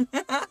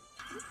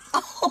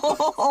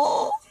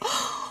 Oh,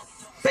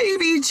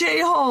 baby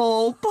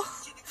J-Hope.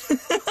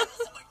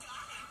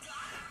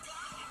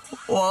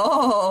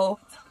 Whoa.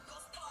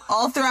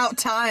 All throughout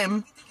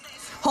time.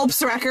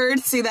 Hope's record,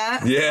 see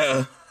that?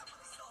 Yeah.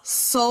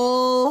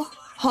 Soul,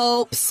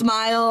 Hope,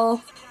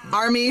 Smile,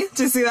 Army.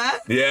 Do you see that?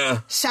 Yeah.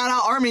 Shout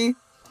out Army.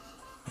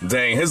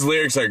 Dang, his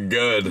lyrics are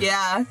good.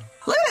 Yeah.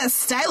 Look at that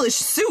stylish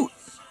suit.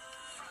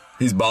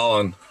 He's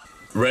ballin'.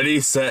 Ready,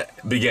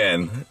 set,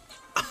 begin.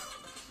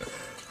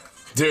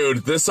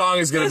 Dude, this song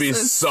is gonna be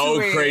This is so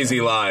sweet.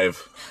 crazy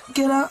live.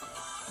 Get up.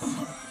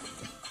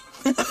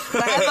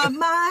 I love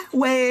my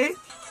way.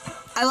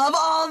 I love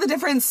all the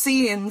different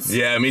scenes.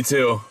 Yeah, me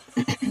too.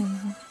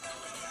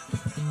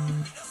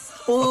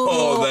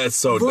 Oh, that's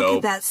so look dope.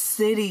 at that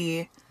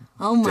city.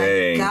 Oh my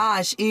Dang.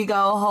 gosh.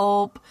 Ego,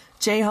 Hope,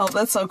 J-Hope.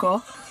 That's so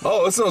cool.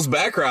 Oh, listen to those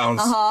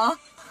backgrounds.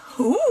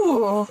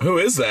 Ooh. Who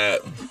is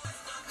that?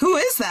 Who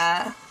is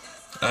that?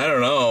 I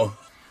don't know.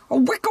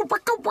 Wicka,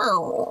 wicka,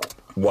 wow.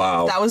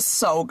 Wow. That was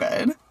so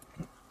good.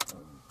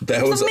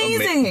 That was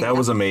amazing. That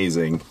was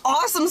amazing.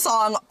 Awesome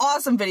song.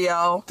 Awesome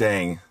video.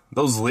 Dang.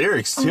 Those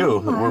lyrics,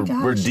 too, my were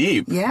gosh.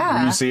 deep.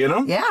 Yeah. Were you seeing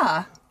them?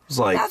 Yeah. It was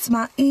like, That's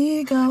my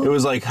ego. it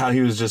was like how he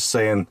was just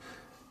saying,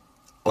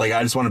 like,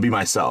 I just want to be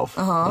myself.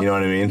 You know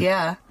what I mean?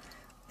 Yeah.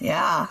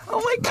 Yeah.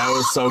 Oh my god. That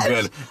was so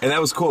good. And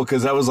that was cool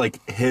because that was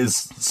like his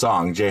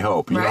song,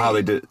 J-Hope. You know how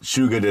they did,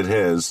 Suga did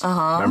his.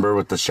 Remember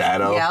with the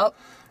shadow? Yep.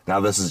 Now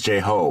this is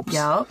J-Hope's.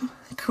 Yep.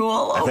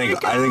 Cool. I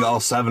think all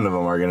 7 of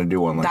them are gonna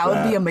do one like that.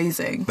 That would be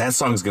amazing. That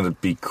song's gonna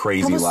be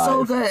crazy That was live.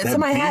 so good. It's That in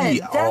my head.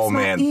 beat, That's oh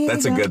my man,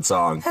 that's a ego. good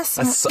song.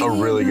 That's a my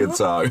really ego. good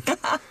song.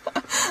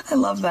 I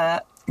love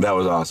that. That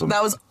was awesome.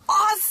 That was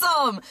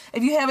awesome.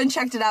 If you haven't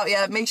checked it out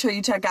yet, make sure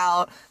you check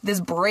out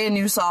this brand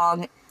new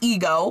song,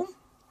 Ego,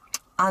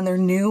 on their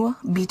new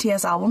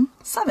BTS album,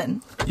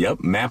 7.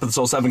 Yep, Map of the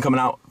Soul 7 coming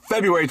out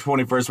February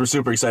 21st. We're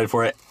super excited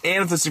for it.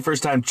 And if this is your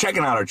first time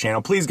checking out our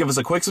channel, please give us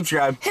a quick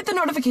subscribe. Hit the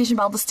notification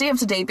bell to stay up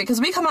to date because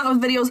we come out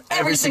with videos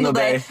every single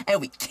day.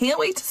 And we can't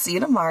wait to see you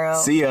tomorrow.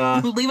 See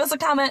ya. Leave us a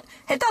comment.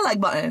 Hit that like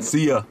button.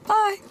 See ya.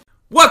 Bye.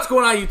 What's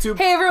going on, YouTube?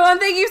 Hey everyone,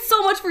 thank you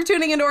so much for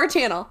tuning into our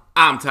channel.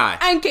 I'm Ty.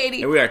 I'm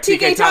Katie. And we are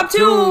TK Top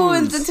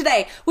Tunes. And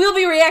today we'll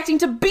be reacting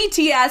to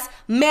BTS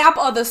Map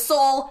of the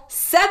Soul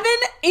 7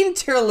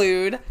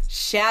 Interlude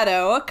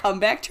Shadow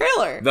comeback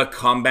trailer. The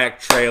comeback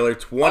trailer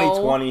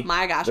 2020. Oh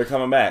my gosh. They're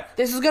coming back.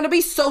 This is gonna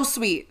be so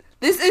sweet.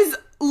 This is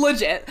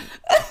legit.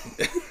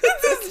 This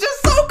is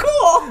just so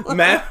cool.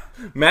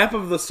 Map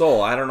of the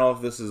Soul. I don't know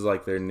if this is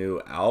like their new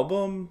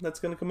album that's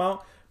going to come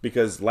out,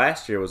 because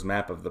last year was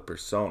Map of the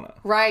Persona.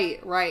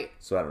 Right.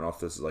 So I don't know if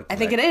this is like I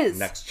think it is.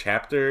 Next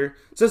chapter.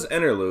 It says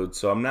interlude,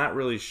 so I'm not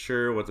really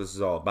sure what this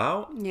is all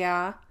about.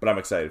 Yeah. But I'm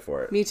excited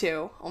for it. Me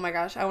too. Oh my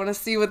gosh, I want to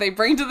see what they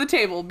bring to the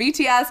table.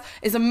 BTS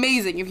is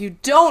amazing. If you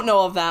don't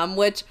know of them,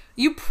 which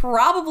you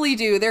probably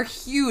do, they're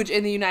huge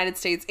in the United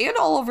States and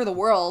all over the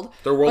world.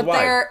 They're worldwide.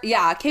 But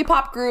they're,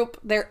 K-pop group.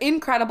 They're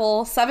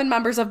incredible. 7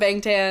 members of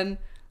Bangtan.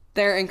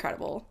 They're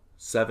incredible.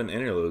 7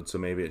 interludes, so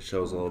maybe it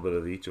shows a little bit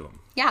of each of them.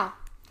 Yeah.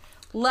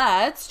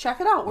 Let's check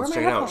it out. Let's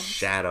check it out.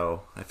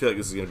 Shadow. I feel like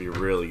this is going to be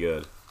really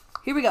good.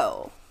 Here we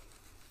go.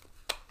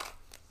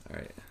 All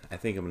right. I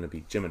think I'm going to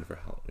be gymming for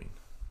Halloween.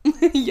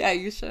 Yeah,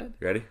 you should.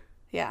 You ready?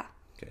 Yeah.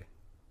 Okay.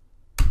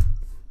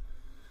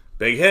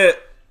 Big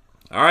hit.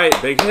 All right,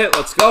 big hit.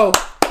 Let's go.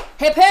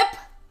 Hip hip.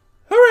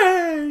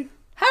 Hooray.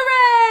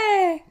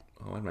 Hooray.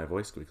 Oh, why did my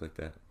voice squeak like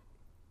that?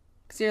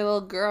 Because you're a little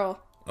girl.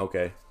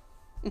 Okay.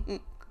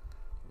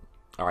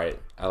 All right.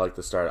 I like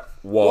the start.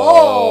 Whoa.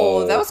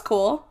 Whoa, that was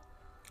cool.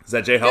 Is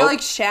that J-Hope? They're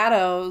like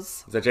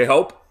shadows. Is that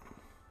J-Hope?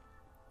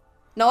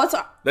 No, it's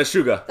That's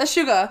Suga. That's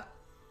Suga.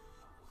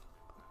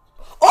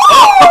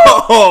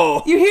 Oh!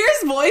 Oh! You hear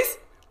his voice?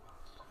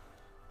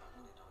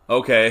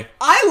 Okay.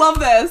 I love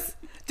this.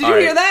 Did you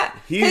hear that?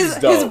 He's his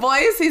dope.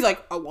 voice, he's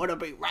like, I want to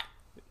be right.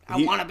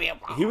 I want to be a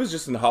rock. He was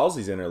just in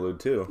Halsey's interlude,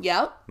 too.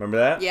 Yep. Remember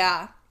that?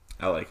 Yeah.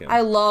 I like him.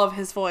 I love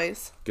his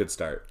voice. Good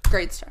start.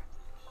 Great start.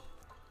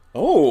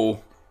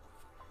 Oh.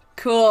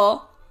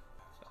 Cool.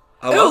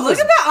 I Ooh, love look this.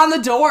 at that on the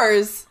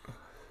doors.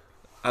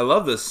 I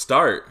love this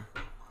start.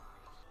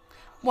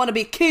 Want to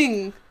be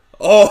king.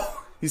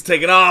 Oh, he's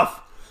taking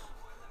off.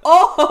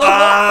 Oh,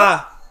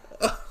 Ah.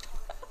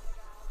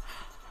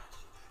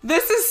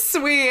 this is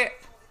sweet.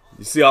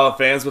 You see all the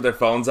fans with their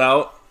phones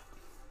out?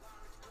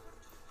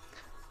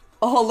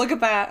 Oh, look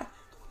at that.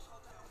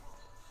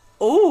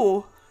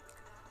 Ooh.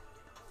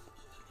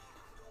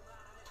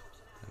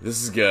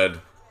 This is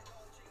good.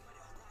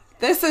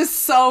 This is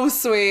so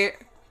sweet.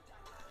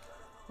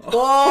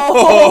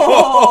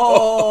 Whoa.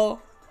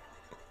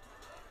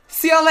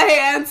 See all the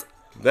hands?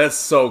 That's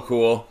so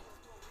cool.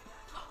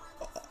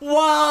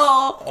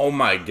 Whoa. Oh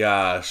my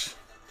gosh.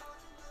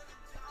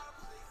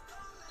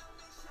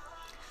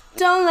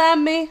 Don't let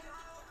me.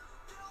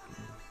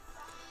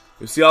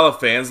 You see all the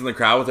fans in the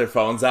crowd with their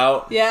phones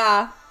out?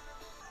 Yeah.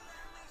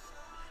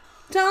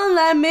 Don't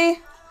let me.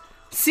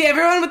 See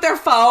everyone with their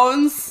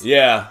phones?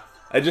 Yeah.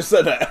 I just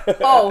said that.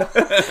 Oh.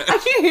 I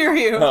can't hear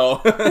you.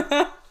 Oh.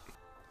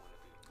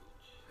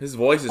 His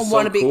voice is I so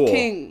want to be cool.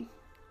 king.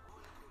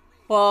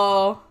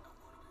 Whoa.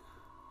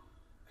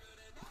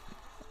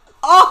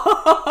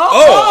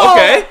 Oh,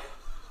 okay.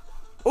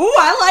 Ooh,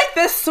 I like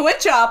this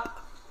switch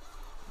up.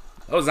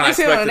 I was not Makes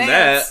me wanna expecting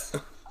dance.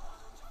 that.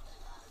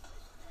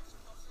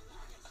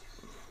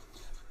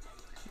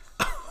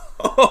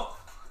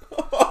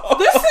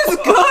 This is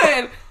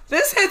good.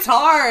 This hits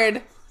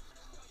hard.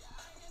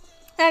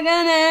 I'm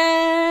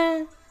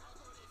gonna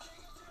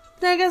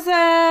take a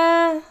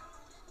sip.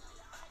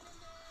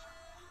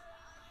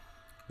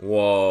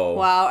 Whoa.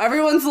 Wow,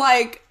 everyone's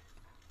like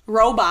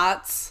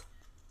robots.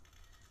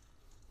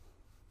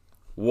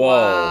 Whoa.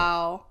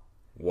 Wow.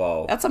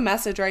 Whoa. That's a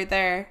message right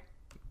there.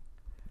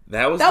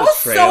 That was That the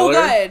was trailer.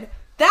 so good.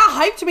 That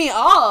hyped me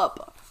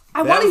up.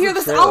 I That want to was hear the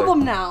this trailer.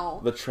 album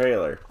now. The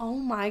trailer. Oh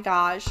my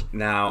gosh.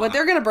 Now, What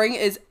they're gonna bring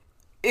is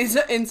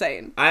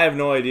insane. I have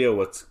no idea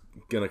what's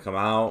gonna come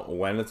out,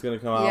 when it's gonna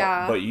come out.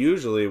 Yeah. But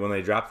usually when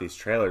they drop these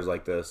trailers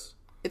like this,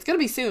 It's gonna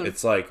be soon.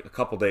 it's like a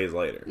couple days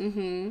later.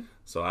 Mm-hmm.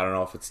 So I don't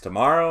know if it's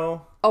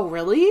tomorrow. Oh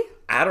really?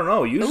 I don't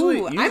know. Usually,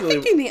 Ooh, I'm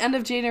thinking the end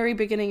of January,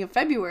 beginning of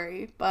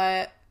February,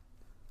 but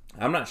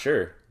I'm not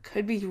sure.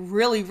 could be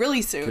really,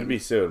 really soon. Could be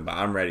soon, but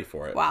I'm ready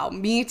for it. Wow,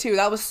 me too.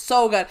 That was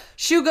so good.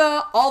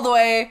 Suga, all the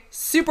way,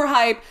 super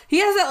hype. He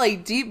has that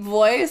like deep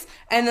voice,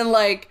 and then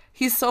like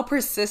he's so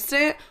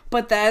persistent.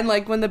 But then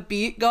like when the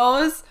beat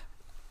goes,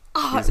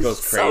 oh, This goes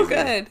it's so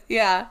crazy. good.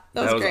 Yeah,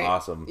 that was great.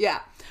 Awesome. Yeah.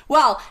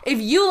 Well, if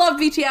you love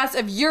BTS,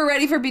 if you're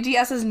ready for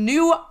BTS's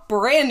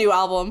brand new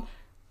album,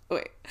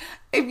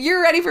 if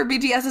you're ready for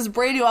BTS's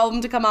brand new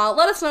album to come out,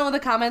 let us know in the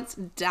comments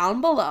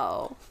down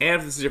below. And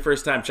if this is your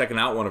first time checking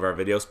out one of our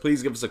videos,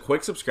 please give us a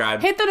quick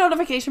subscribe. Hit the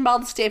notification bell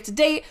to stay up to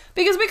date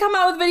because we come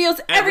out with videos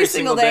every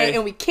single day,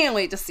 and we can't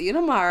wait to see you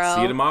tomorrow.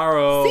 See you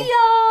tomorrow. See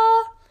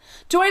ya!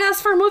 Join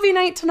us for movie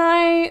night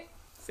tonight.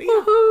 See ya.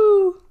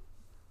 Woohoo!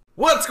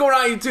 What's going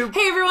on, YouTube?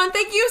 Hey everyone,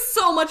 thank you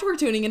so much for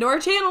tuning into our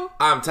channel.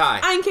 I'm Ty.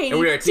 I'm Katie. And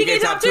we are TK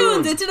Top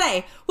Tunes. And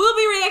today we'll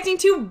be reacting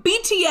to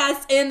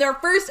BTS in their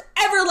first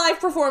ever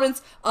live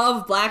performance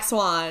of Black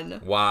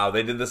Swan. Wow,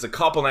 they did this a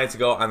couple nights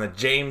ago on the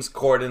James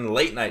Corden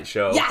Late Night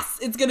Show. Yes,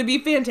 it's gonna be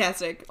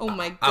fantastic. Oh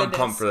my goodness. I'm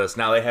pumped for this.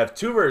 Now they have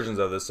 2 versions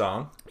of this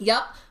song.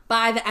 Yep,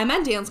 by the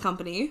MN Dance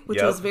Company, which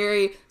Yep. was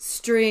very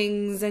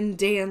strings and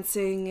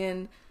dancing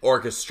and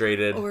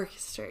Orchestrated.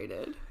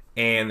 orchestrated.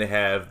 And they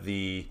have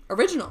the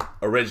Original.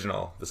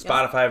 the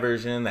Spotify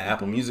version, the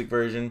Apple Music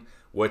version,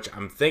 which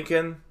I'm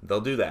thinking they'll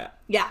do that.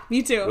 Yeah,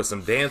 me too. With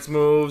some dance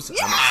moves.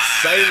 Yes!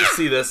 excited to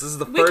see this. This is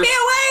the We first.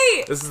 can't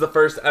wait! This is the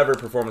first ever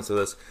performance of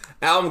this.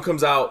 Album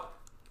comes out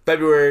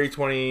February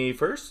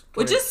 21st?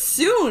 Which is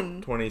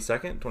soon.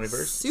 22nd?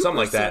 21st? Super Something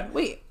like that. soon.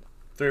 Wait.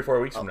 3 or 4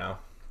 weeks from now.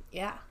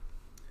 Yeah.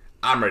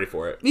 I'm ready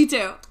for it. Me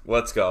too.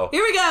 Let's go.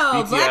 Here we go.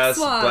 BTS, Black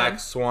Swan. Black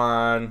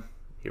Swan.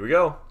 Here we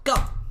go. Go.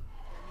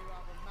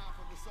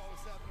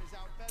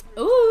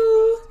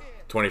 Ooh.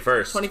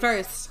 21st.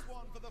 21st.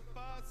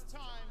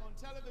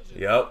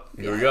 Yep.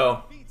 Here we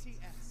go.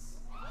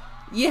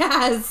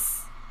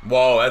 Yes.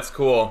 Whoa, that's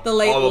cool. The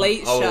late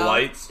all show. the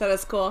lights. That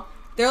is cool.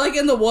 They're like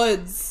in the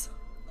woods.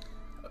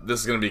 This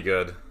is gonna be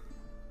good.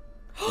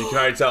 You can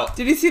already tell.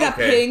 Did you see that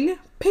Okay. ping?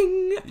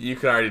 Ping. You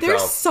can already They're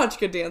tell. such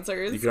good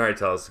dancers. You can already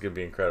tell this is gonna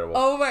be incredible.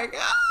 Oh my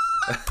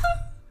god.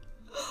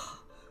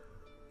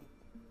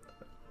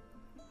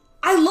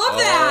 I love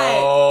that.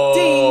 Oh.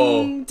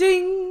 Ding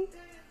ding.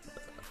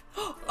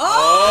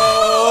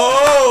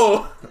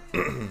 Oh!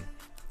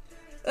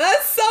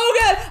 That's so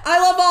good. I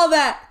love all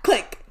that.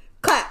 Click,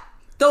 clap.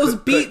 Those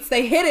Click, beats,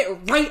 they hit it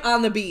right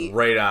on the beat.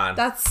 Right on.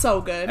 That's so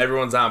good.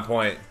 Everyone's on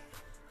point.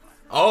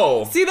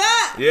 Oh. See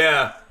that?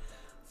 Yeah.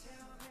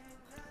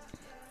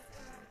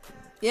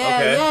 Yeah,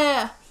 Okay.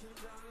 yeah.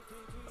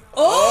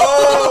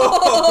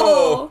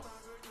 Oh!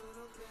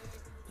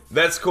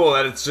 That's cool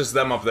that it's just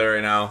them up there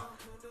right now.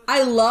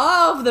 I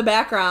love the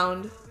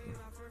background.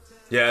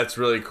 Yeah, it's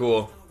really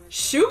cool.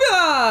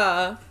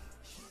 Suga!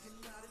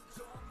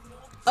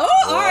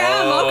 Oh,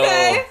 RM,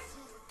 okay.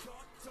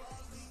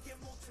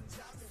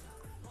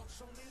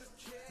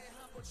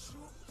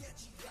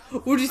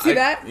 Would you see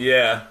that?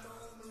 Yeah.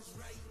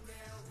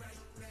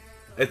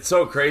 It's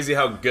so crazy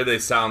how good they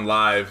sound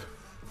live.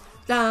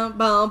 Dum,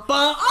 bum,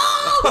 bum.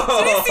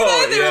 Oh! Did you see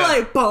that? They Yeah. were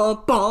like,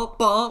 bum, bum,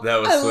 bum. That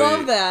was I sweet.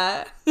 love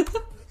that.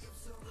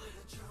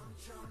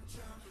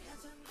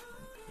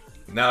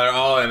 Now they're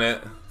all in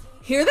it.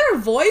 Hear their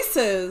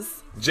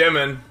voices.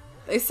 Jimin.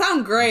 They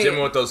sound great.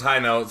 Jimin with those high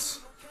notes.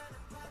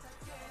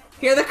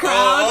 Hear the crowd.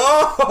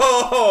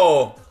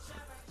 Oh!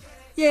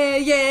 Yeah,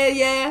 yeah,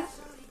 yeah.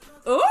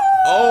 Ooh.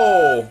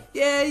 Oh!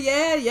 Yeah,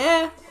 yeah,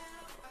 yeah.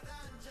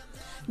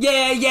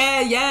 Yeah,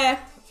 yeah, yeah.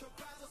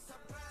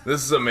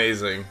 This is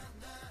amazing.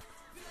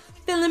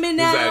 Feeling me Who's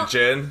now. that,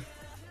 Jin?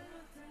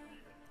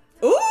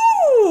 Ooh!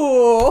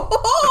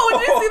 Oh,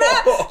 did you see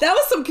that? That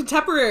was some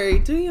contemporary.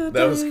 Do your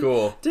That was thing.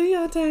 cool. Do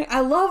your thing. I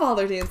love all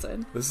their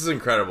dancing. This is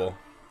incredible.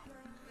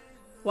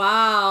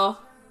 Wow.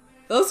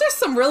 Those are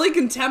some really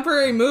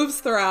contemporary moves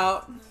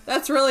throughout.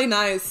 That's really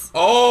nice.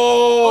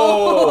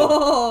 Oh!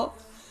 Oh!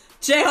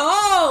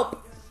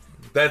 J-Hope!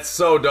 That's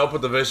so dope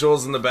with the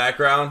visuals in the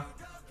background.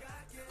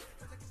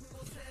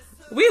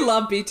 We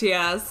love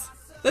BTS.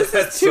 This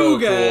That's is too so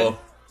good. cool.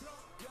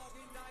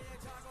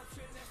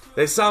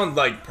 They sound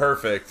like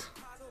perfect.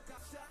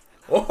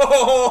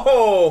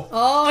 Oh!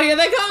 Oh, here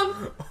they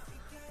come.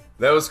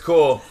 That was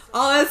cool.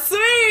 Oh, that's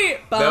sweet.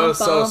 Bum, That was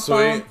so bum,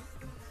 sweet. bum.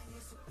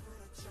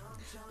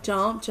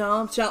 Jump,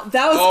 jump, jump.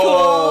 That was cool.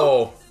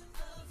 Oh!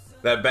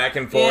 That back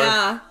and forth.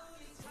 Yeah.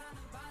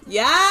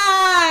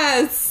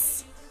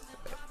 Yes.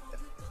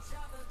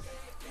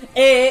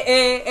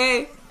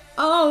 Eh.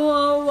 Oh,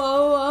 oh,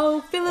 oh,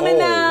 oh. Feeling it Oh.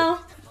 now.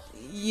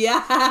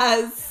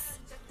 Yes.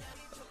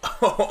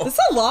 This is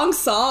a long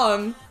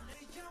song.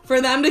 For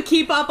them to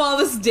keep up all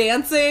this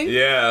dancing.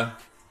 Yeah.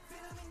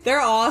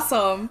 They're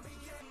awesome.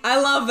 I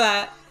love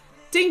that.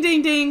 Ding,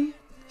 ding, ding.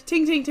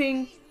 Ting, ting,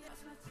 ting.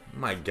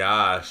 My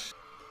gosh.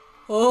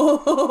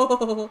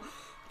 Oh,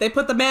 they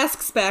put the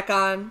masks back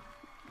on.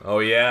 Oh,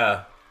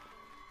 yeah.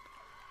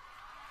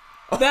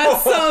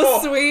 That's so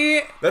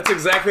sweet. That's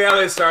exactly how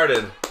they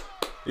started.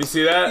 You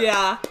see that?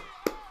 Yeah.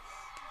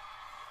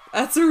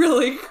 That's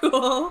really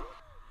cool.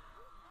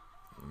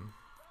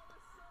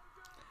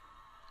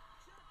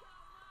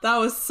 That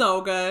was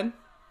so good.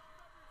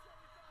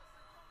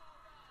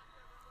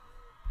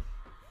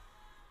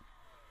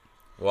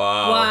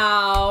 Wow.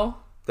 Wow.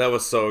 That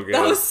was so good.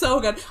 That was so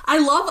good. I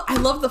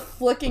love the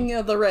flicking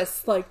of the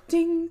wrists, like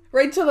ding,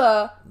 right to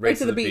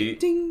the beat.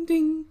 Ding,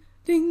 ding,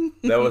 ding.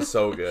 That was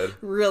so good.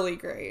 Really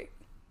great.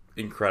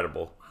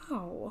 Incredible.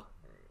 Wow.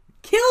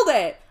 Killed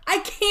it. I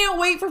can't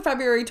wait for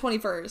February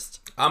 21st.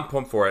 I'm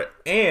pumped for it.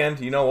 And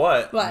you know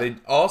what? What? They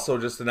also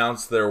just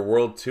announced their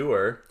world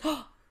tour.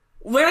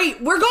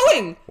 Wait, we're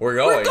going. We're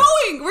going. We're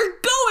going. We're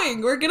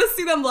going. We're going to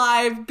see them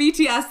live.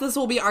 BTS, this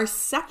will be our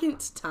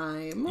second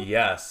time.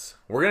 Yes.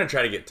 We're going to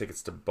try to get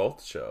tickets to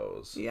both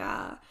shows.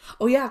 Yeah.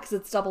 Oh, yeah, because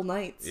it's double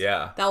nights.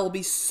 Yeah. That will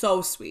be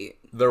so sweet.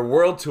 Their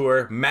world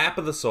tour, Map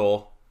of the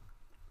Soul.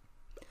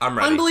 I'm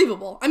ready.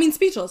 Unbelievable. I mean,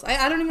 speechless.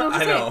 I don't even know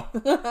what to I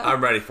know.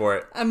 I'm ready for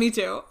it. Me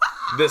too.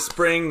 This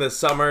spring, this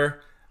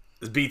summer,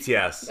 is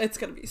BTS. It's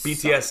going to be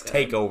BTS so good.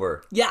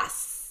 takeover.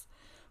 Yes.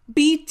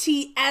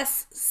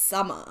 BTS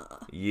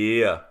Summer.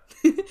 Yeah.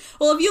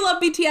 Well, if you love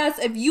BTS,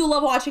 if you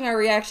love watching our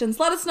reactions,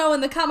 let us know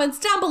in the comments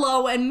down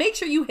below and make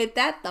sure you hit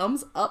that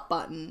thumbs up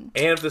button.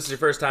 And if this is your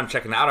first time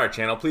checking out our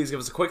channel, please give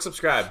us a quick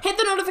subscribe. Hit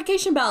the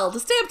notification bell to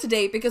stay up to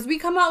date because we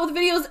come out with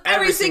videos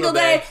every single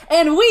day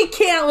and we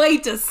can't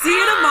wait to see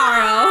you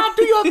tomorrow.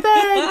 Do your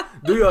thing.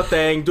 Do your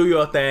thing. Do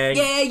your thing.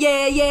 Yeah,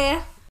 yeah,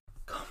 yeah.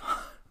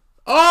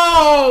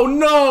 Oh,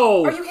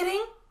 no. Are you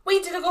kidding?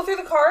 Wait, did it go through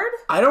the card?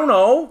 I don't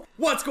know.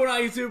 What's going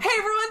on, YouTube? Hey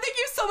everyone, thank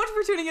you so much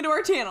for tuning into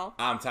our channel.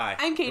 I'm Ty.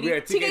 I'm Katie. We are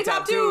TK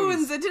Top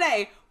Tunes. And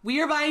today, we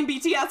are buying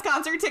BTS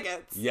concert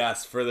tickets.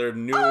 Yes, for their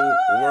new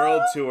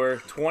World Tour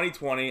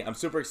 2020. I'm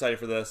super excited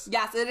for this.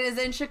 Yes, it is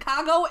in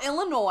Chicago,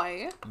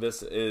 Illinois.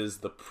 This is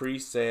the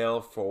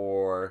pre-sale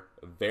for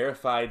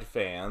verified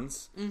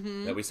fans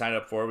that we signed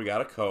up for. We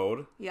got a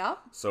code. Yep.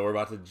 So we're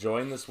about to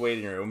join this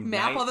waiting room.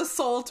 Map of the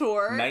Soul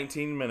Tour.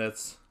 19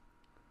 minutes.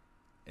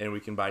 And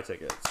we can buy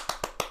tickets.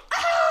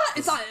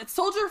 It's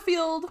Soldier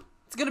Field.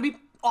 It's going to be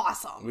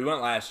awesome. We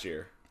went last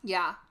year.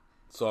 Yeah.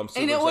 So I'm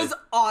super And it was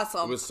excited.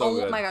 awesome. It was so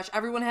good. Oh my gosh.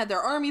 Everyone had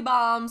their army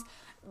bombs.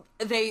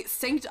 They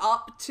synced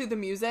up to the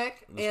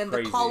music and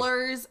crazy. the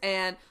colors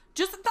and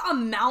just the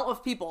amount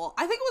of people.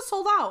 I think it was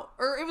sold out.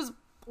 Or it was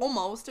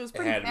almost. It was It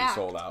pretty had to be packed.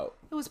 sold out.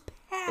 It was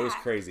packed. It was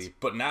crazy.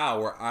 But now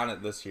we're on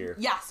it this year.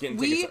 Yes. Getting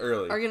We tickets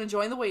early. are going to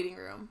join the waiting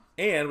room.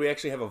 And we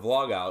actually have a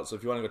vlog out. So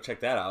if you want to go check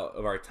that out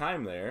of our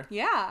time there,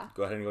 Yeah.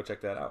 go ahead and go check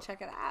that out.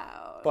 Check it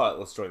out. But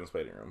let's join this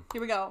waiting room.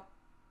 Here we go.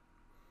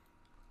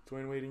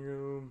 Join waiting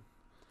room.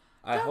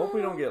 I hope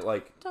we don't get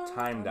like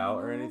timed out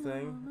or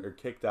anything or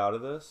kicked out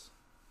of this.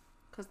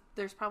 Because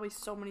there's probably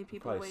so many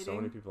people Probably waiting. so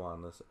many people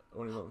on this.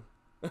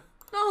 It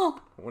No.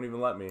 won't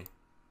even let me.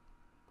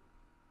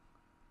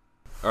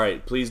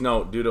 Alright, please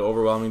note, due to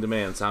overwhelming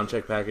demand,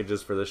 soundcheck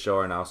packages for this show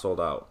are now sold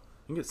out.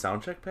 You can get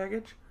soundcheck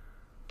package?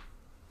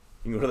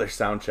 You can go to their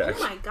soundcheck.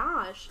 Oh my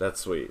gosh. That's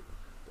sweet.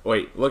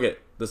 Wait, look at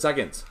the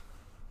seconds.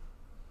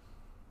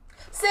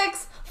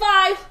 6,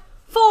 5,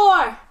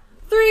 4,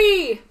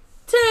 3,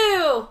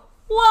 2,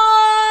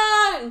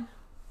 1.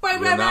 Will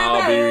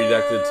now be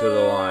redirected to the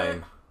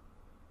line.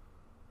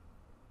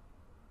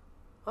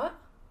 What?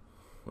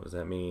 What does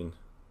that mean?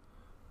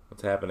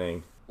 What's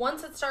happening?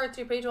 Once it starts,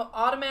 your page will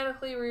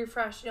automatically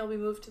refresh and you'll be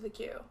moved to the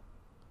queue.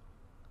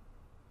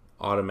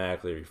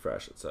 Automatically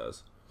refresh, it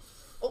says.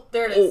 Oh,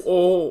 there it Oh, is.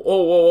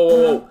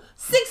 oh.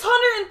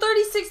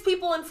 636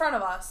 people in front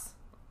of us.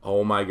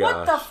 Oh my gosh.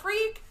 What the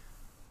freak?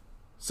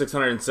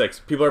 606.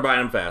 People are buying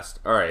them fast.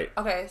 Alright.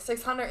 Okay,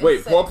 606.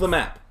 Wait, pull up the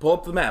map. Pull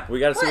up the map. We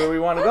gotta see where we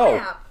want to What go.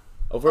 map?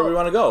 Of where we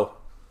want to go.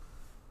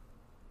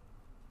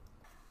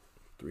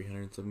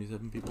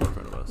 377 people in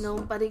front of us.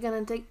 Nobody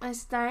gonna take my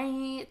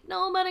stride.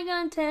 Nobody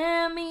gonna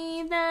tear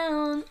me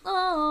down.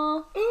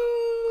 Oh,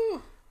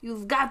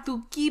 you've got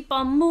to keep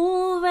on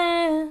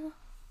moving.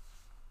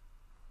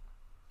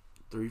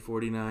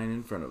 349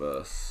 in front of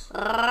us.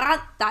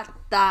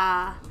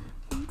 Ra-ta-ta.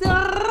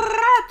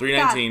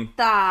 319.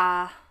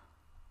 Ra-ta-ta.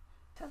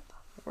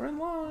 We're in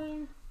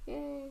line.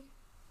 Yay.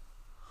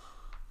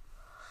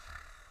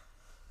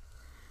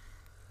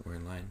 We're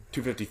in line.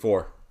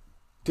 254.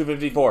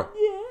 254.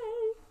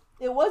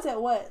 It was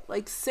at what?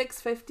 Like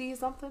 650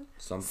 something?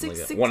 Something like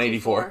that. 664.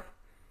 184.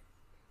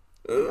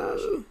 Oh my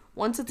gosh.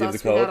 Once it's Do you have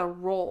us, the we code? gotta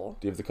roll.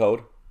 Do you have the code?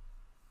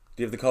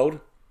 Do you have the code?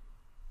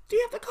 Do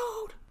you have the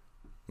code?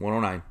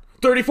 109.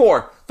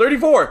 34.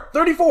 34.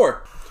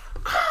 34.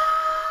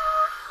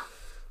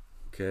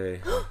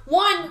 Okay.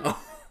 One!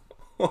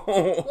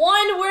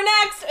 One! We're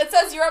next! It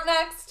says you're up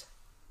next.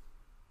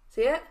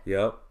 See it?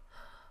 Yep.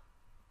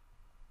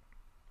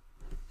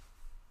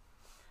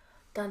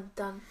 Dun,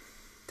 dun,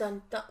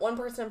 dun, dun. One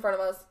person in front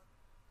of us.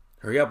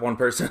 Hurry up, one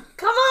person.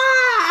 Come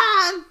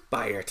on!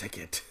 Buy your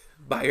ticket.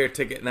 Buy your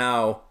ticket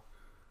now.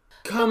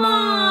 Come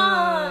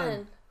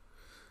on!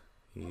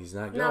 He's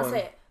not going. Now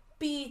say it.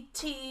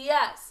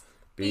 BTS.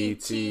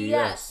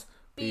 BTS.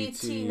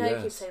 BT. Now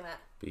you keep saying that.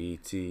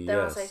 BTS. Then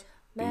I'll say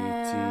BTS.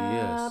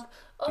 Map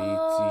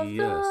of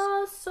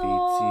the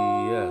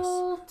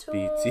Soul Tour.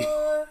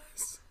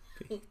 BTS.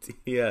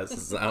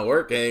 It's not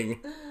working.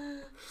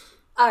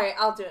 Alright,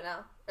 I'll do it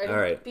now. Ready? All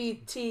right.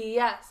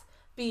 BTS.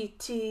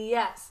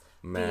 BTS.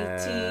 Map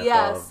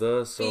BTS. of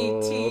the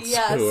Soul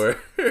BTS. Tour.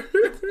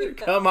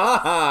 Come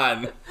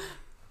on.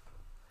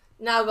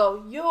 Now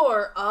go,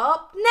 you're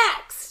up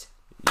next.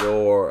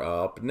 You're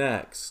up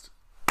next.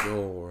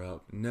 You're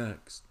up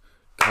next.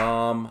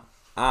 Come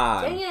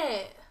on. Dang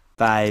it.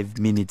 5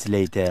 minutes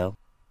later.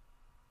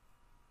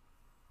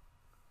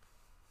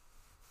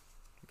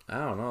 I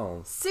don't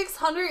know.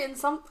 600 and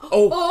some.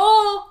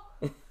 Oh.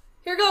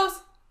 Here goes.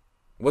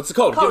 What's the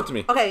code? Give it to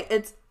me. Okay,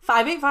 it's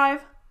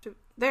 585.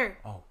 There.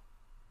 Oh,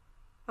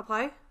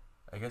 Apply.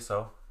 I guess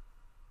so.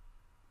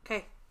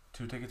 Okay.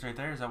 2 tickets right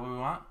there. Is that what we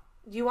want?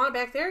 Do you want it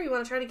back there? Or you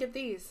want to try to get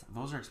these?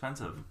 Those are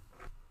expensive.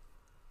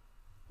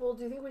 Well,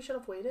 do you think we should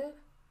have waited?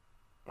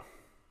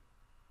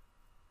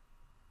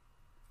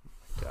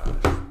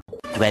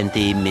 Gosh.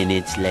 20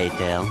 minutes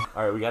later.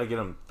 All right, we got to get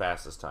them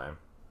fast this time.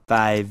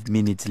 5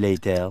 minutes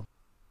later.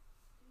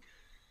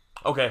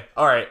 Okay,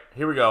 alright,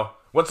 here we go.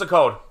 What's the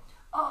code?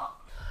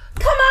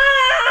 Come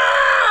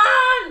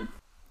on!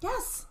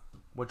 Yes.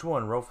 Which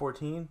one? Row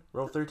 14?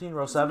 Row 13?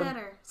 Row 7?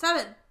 Matter.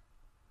 7.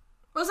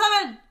 Row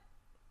 7.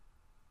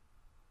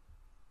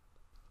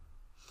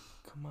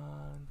 Come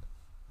on.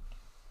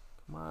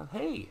 Come on.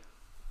 Hey.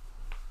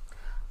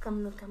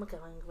 Come on.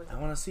 I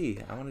want to see.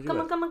 I want to do Come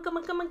it. on, come on, come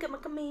on, come on, come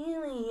on,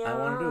 chameleon. I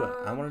want to do it.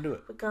 I want to do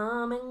it. We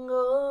come and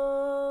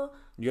go.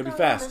 You gotta be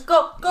fast.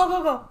 Go, go,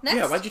 go, go. Next.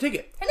 Yeah, why'd you take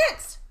it? And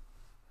next.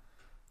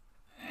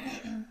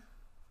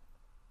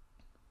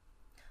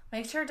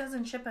 Make sure it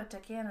doesn't ship it to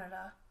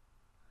Canada.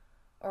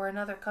 Or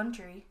another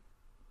country.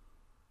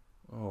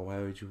 Oh, why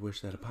would you wish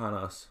that upon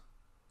us?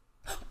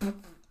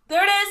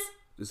 There it is.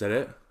 Is that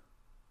it?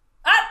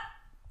 Ah!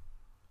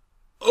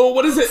 Oh,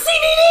 what is it?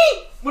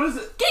 CBD! What is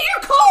it? Get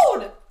your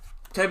code!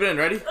 Type it in.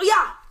 Ready? Oh,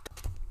 yeah.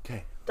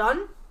 Okay.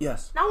 Done?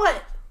 Yes. Now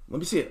what? Let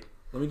me see it.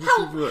 Let me just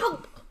Help, see through it.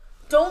 help.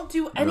 Don't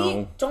do any,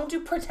 No. don't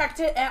do protect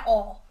it at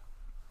all.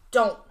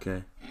 Don't.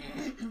 Okay.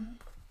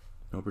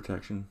 No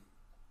protection.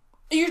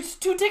 You're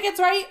 2 tickets,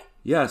 right?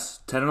 Yes,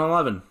 10 and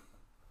 11.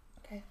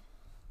 Okay.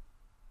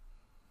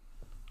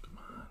 Come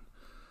on.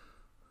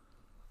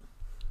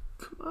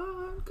 Come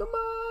on, come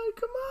on,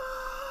 come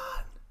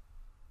on.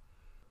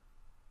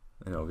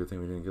 I know, good thing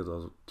we didn't get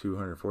those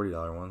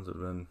 $240 ones. It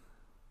would have been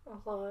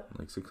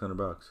like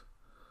 $600.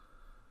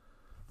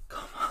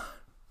 Come on.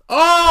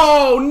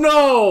 Oh,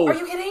 no! Are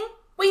you kidding?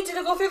 Wait, did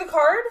it go through the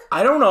card?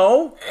 I don't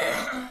know.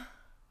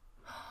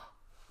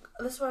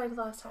 This is what I did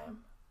last time.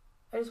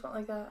 I just went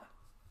like that.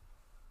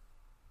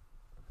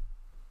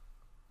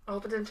 I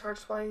hope it didn't charge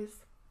twice.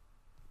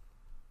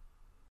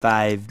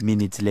 5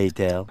 minutes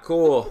later.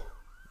 Cool.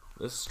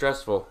 This is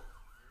stressful.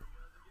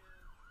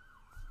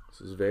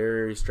 This is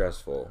very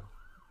stressful.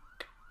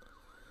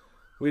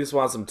 We just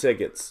want some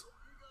tickets.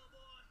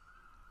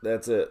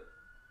 That's it.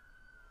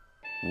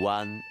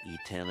 1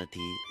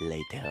 eternity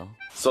later.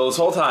 So this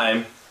whole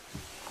time,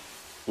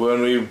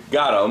 when we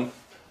got them,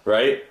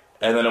 right,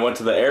 and then it went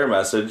to the error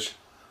message,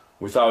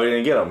 we thought we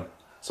didn't get them.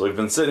 So we've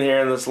been sitting here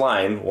in this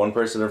line, one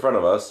person in front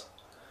of us,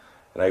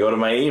 and I go to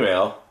my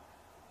email.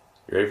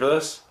 You ready for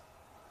this?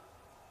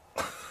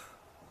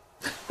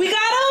 We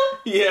got him?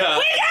 Yeah.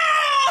 We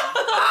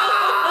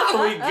got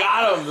him! We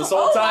got them this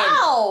whole time.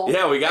 Wow.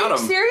 Yeah, we got Are you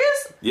them.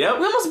 serious? Yep.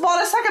 We almost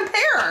bought a second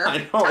pair. I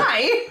know.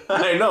 Hi.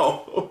 I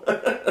know.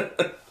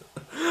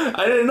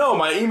 I didn't know.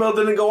 My email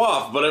didn't go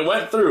off, but it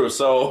went through,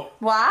 so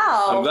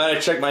Wow. I'm glad I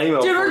checked my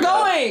email. Dude, we're before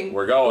that. going.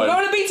 We're going. We're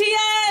going to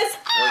BTS.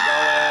 We're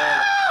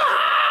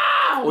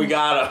going. We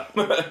got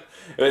them.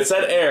 It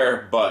said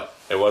air, but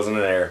it wasn't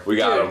an air. We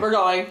got Dude, them. we're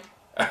going.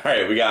 All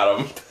right, we got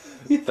them.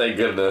 Thank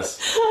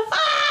goodness.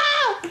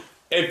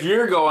 If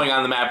you're going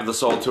on the Map of the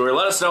Soul tour,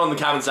 let us know in the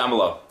comments down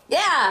below.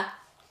 Yeah.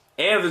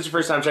 And if this is your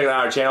first time checking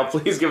out our channel,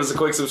 please give us a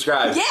quick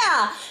subscribe.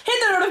 Yeah. Hit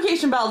the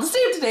notification bell to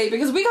stay up to date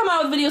because we come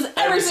out with videos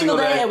every single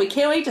day and we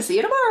can't wait to see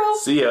you tomorrow.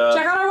 See ya.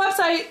 Check out our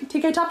website,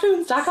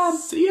 tktoptunes.com.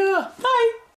 See ya. Bye.